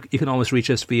 You can always reach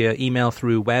us via email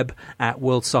through web at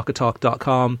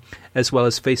worldsoccertalk.com, as well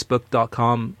as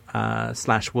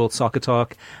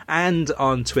facebook.com/worldsoccertalk, and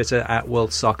on Twitter at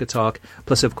worldsoccertalk.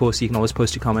 Plus, of course, you can always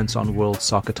post your comments on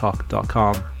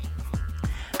worldsoccertalk.com.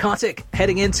 Kartik,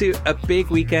 heading into a big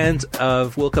weekend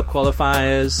of World Cup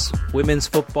qualifiers, women's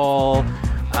football,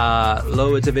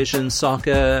 lower division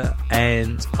soccer,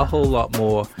 and a whole lot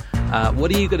more.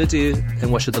 What are you going to do,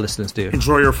 and what should the listeners do?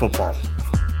 Enjoy your football.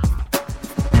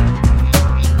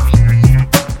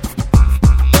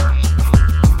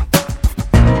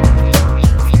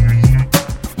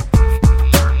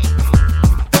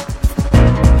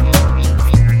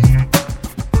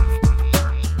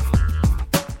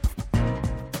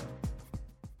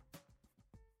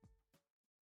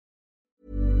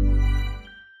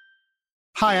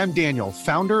 Hi, I'm Daniel,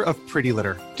 founder of Pretty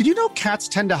Litter. Did you know cats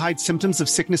tend to hide symptoms of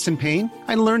sickness and pain?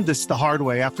 I learned this the hard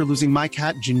way after losing my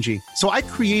cat, Gingy. So I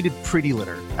created Pretty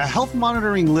Litter, a health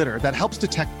monitoring litter that helps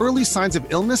detect early signs of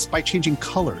illness by changing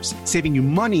colors, saving you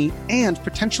money and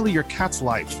potentially your cat's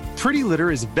life. Pretty Litter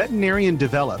is veterinarian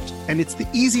developed, and it's the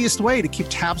easiest way to keep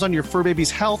tabs on your fur baby's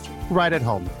health right at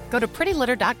home. Go to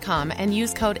prettylitter.com and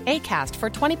use code ACAST for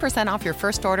 20% off your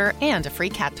first order and a free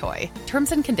cat toy.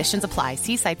 Terms and conditions apply.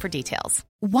 See site for details.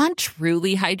 Want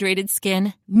truly hydrated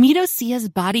skin? Meet Osea's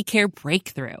Body Care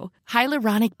Breakthrough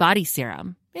Hyaluronic Body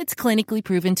Serum. It's clinically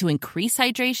proven to increase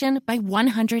hydration by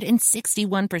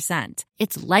 161%.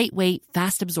 It's lightweight,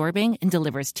 fast-absorbing, and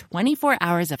delivers 24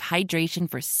 hours of hydration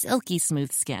for silky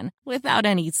smooth skin without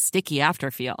any sticky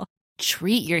afterfeel.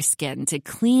 Treat your skin to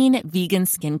clean, vegan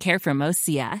skincare from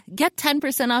Osea. Get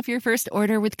 10% off your first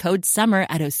order with code SUMMER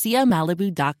at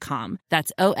OseaMalibu.com.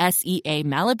 That's OSEA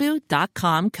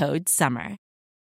Malibu.com, code SUMMER.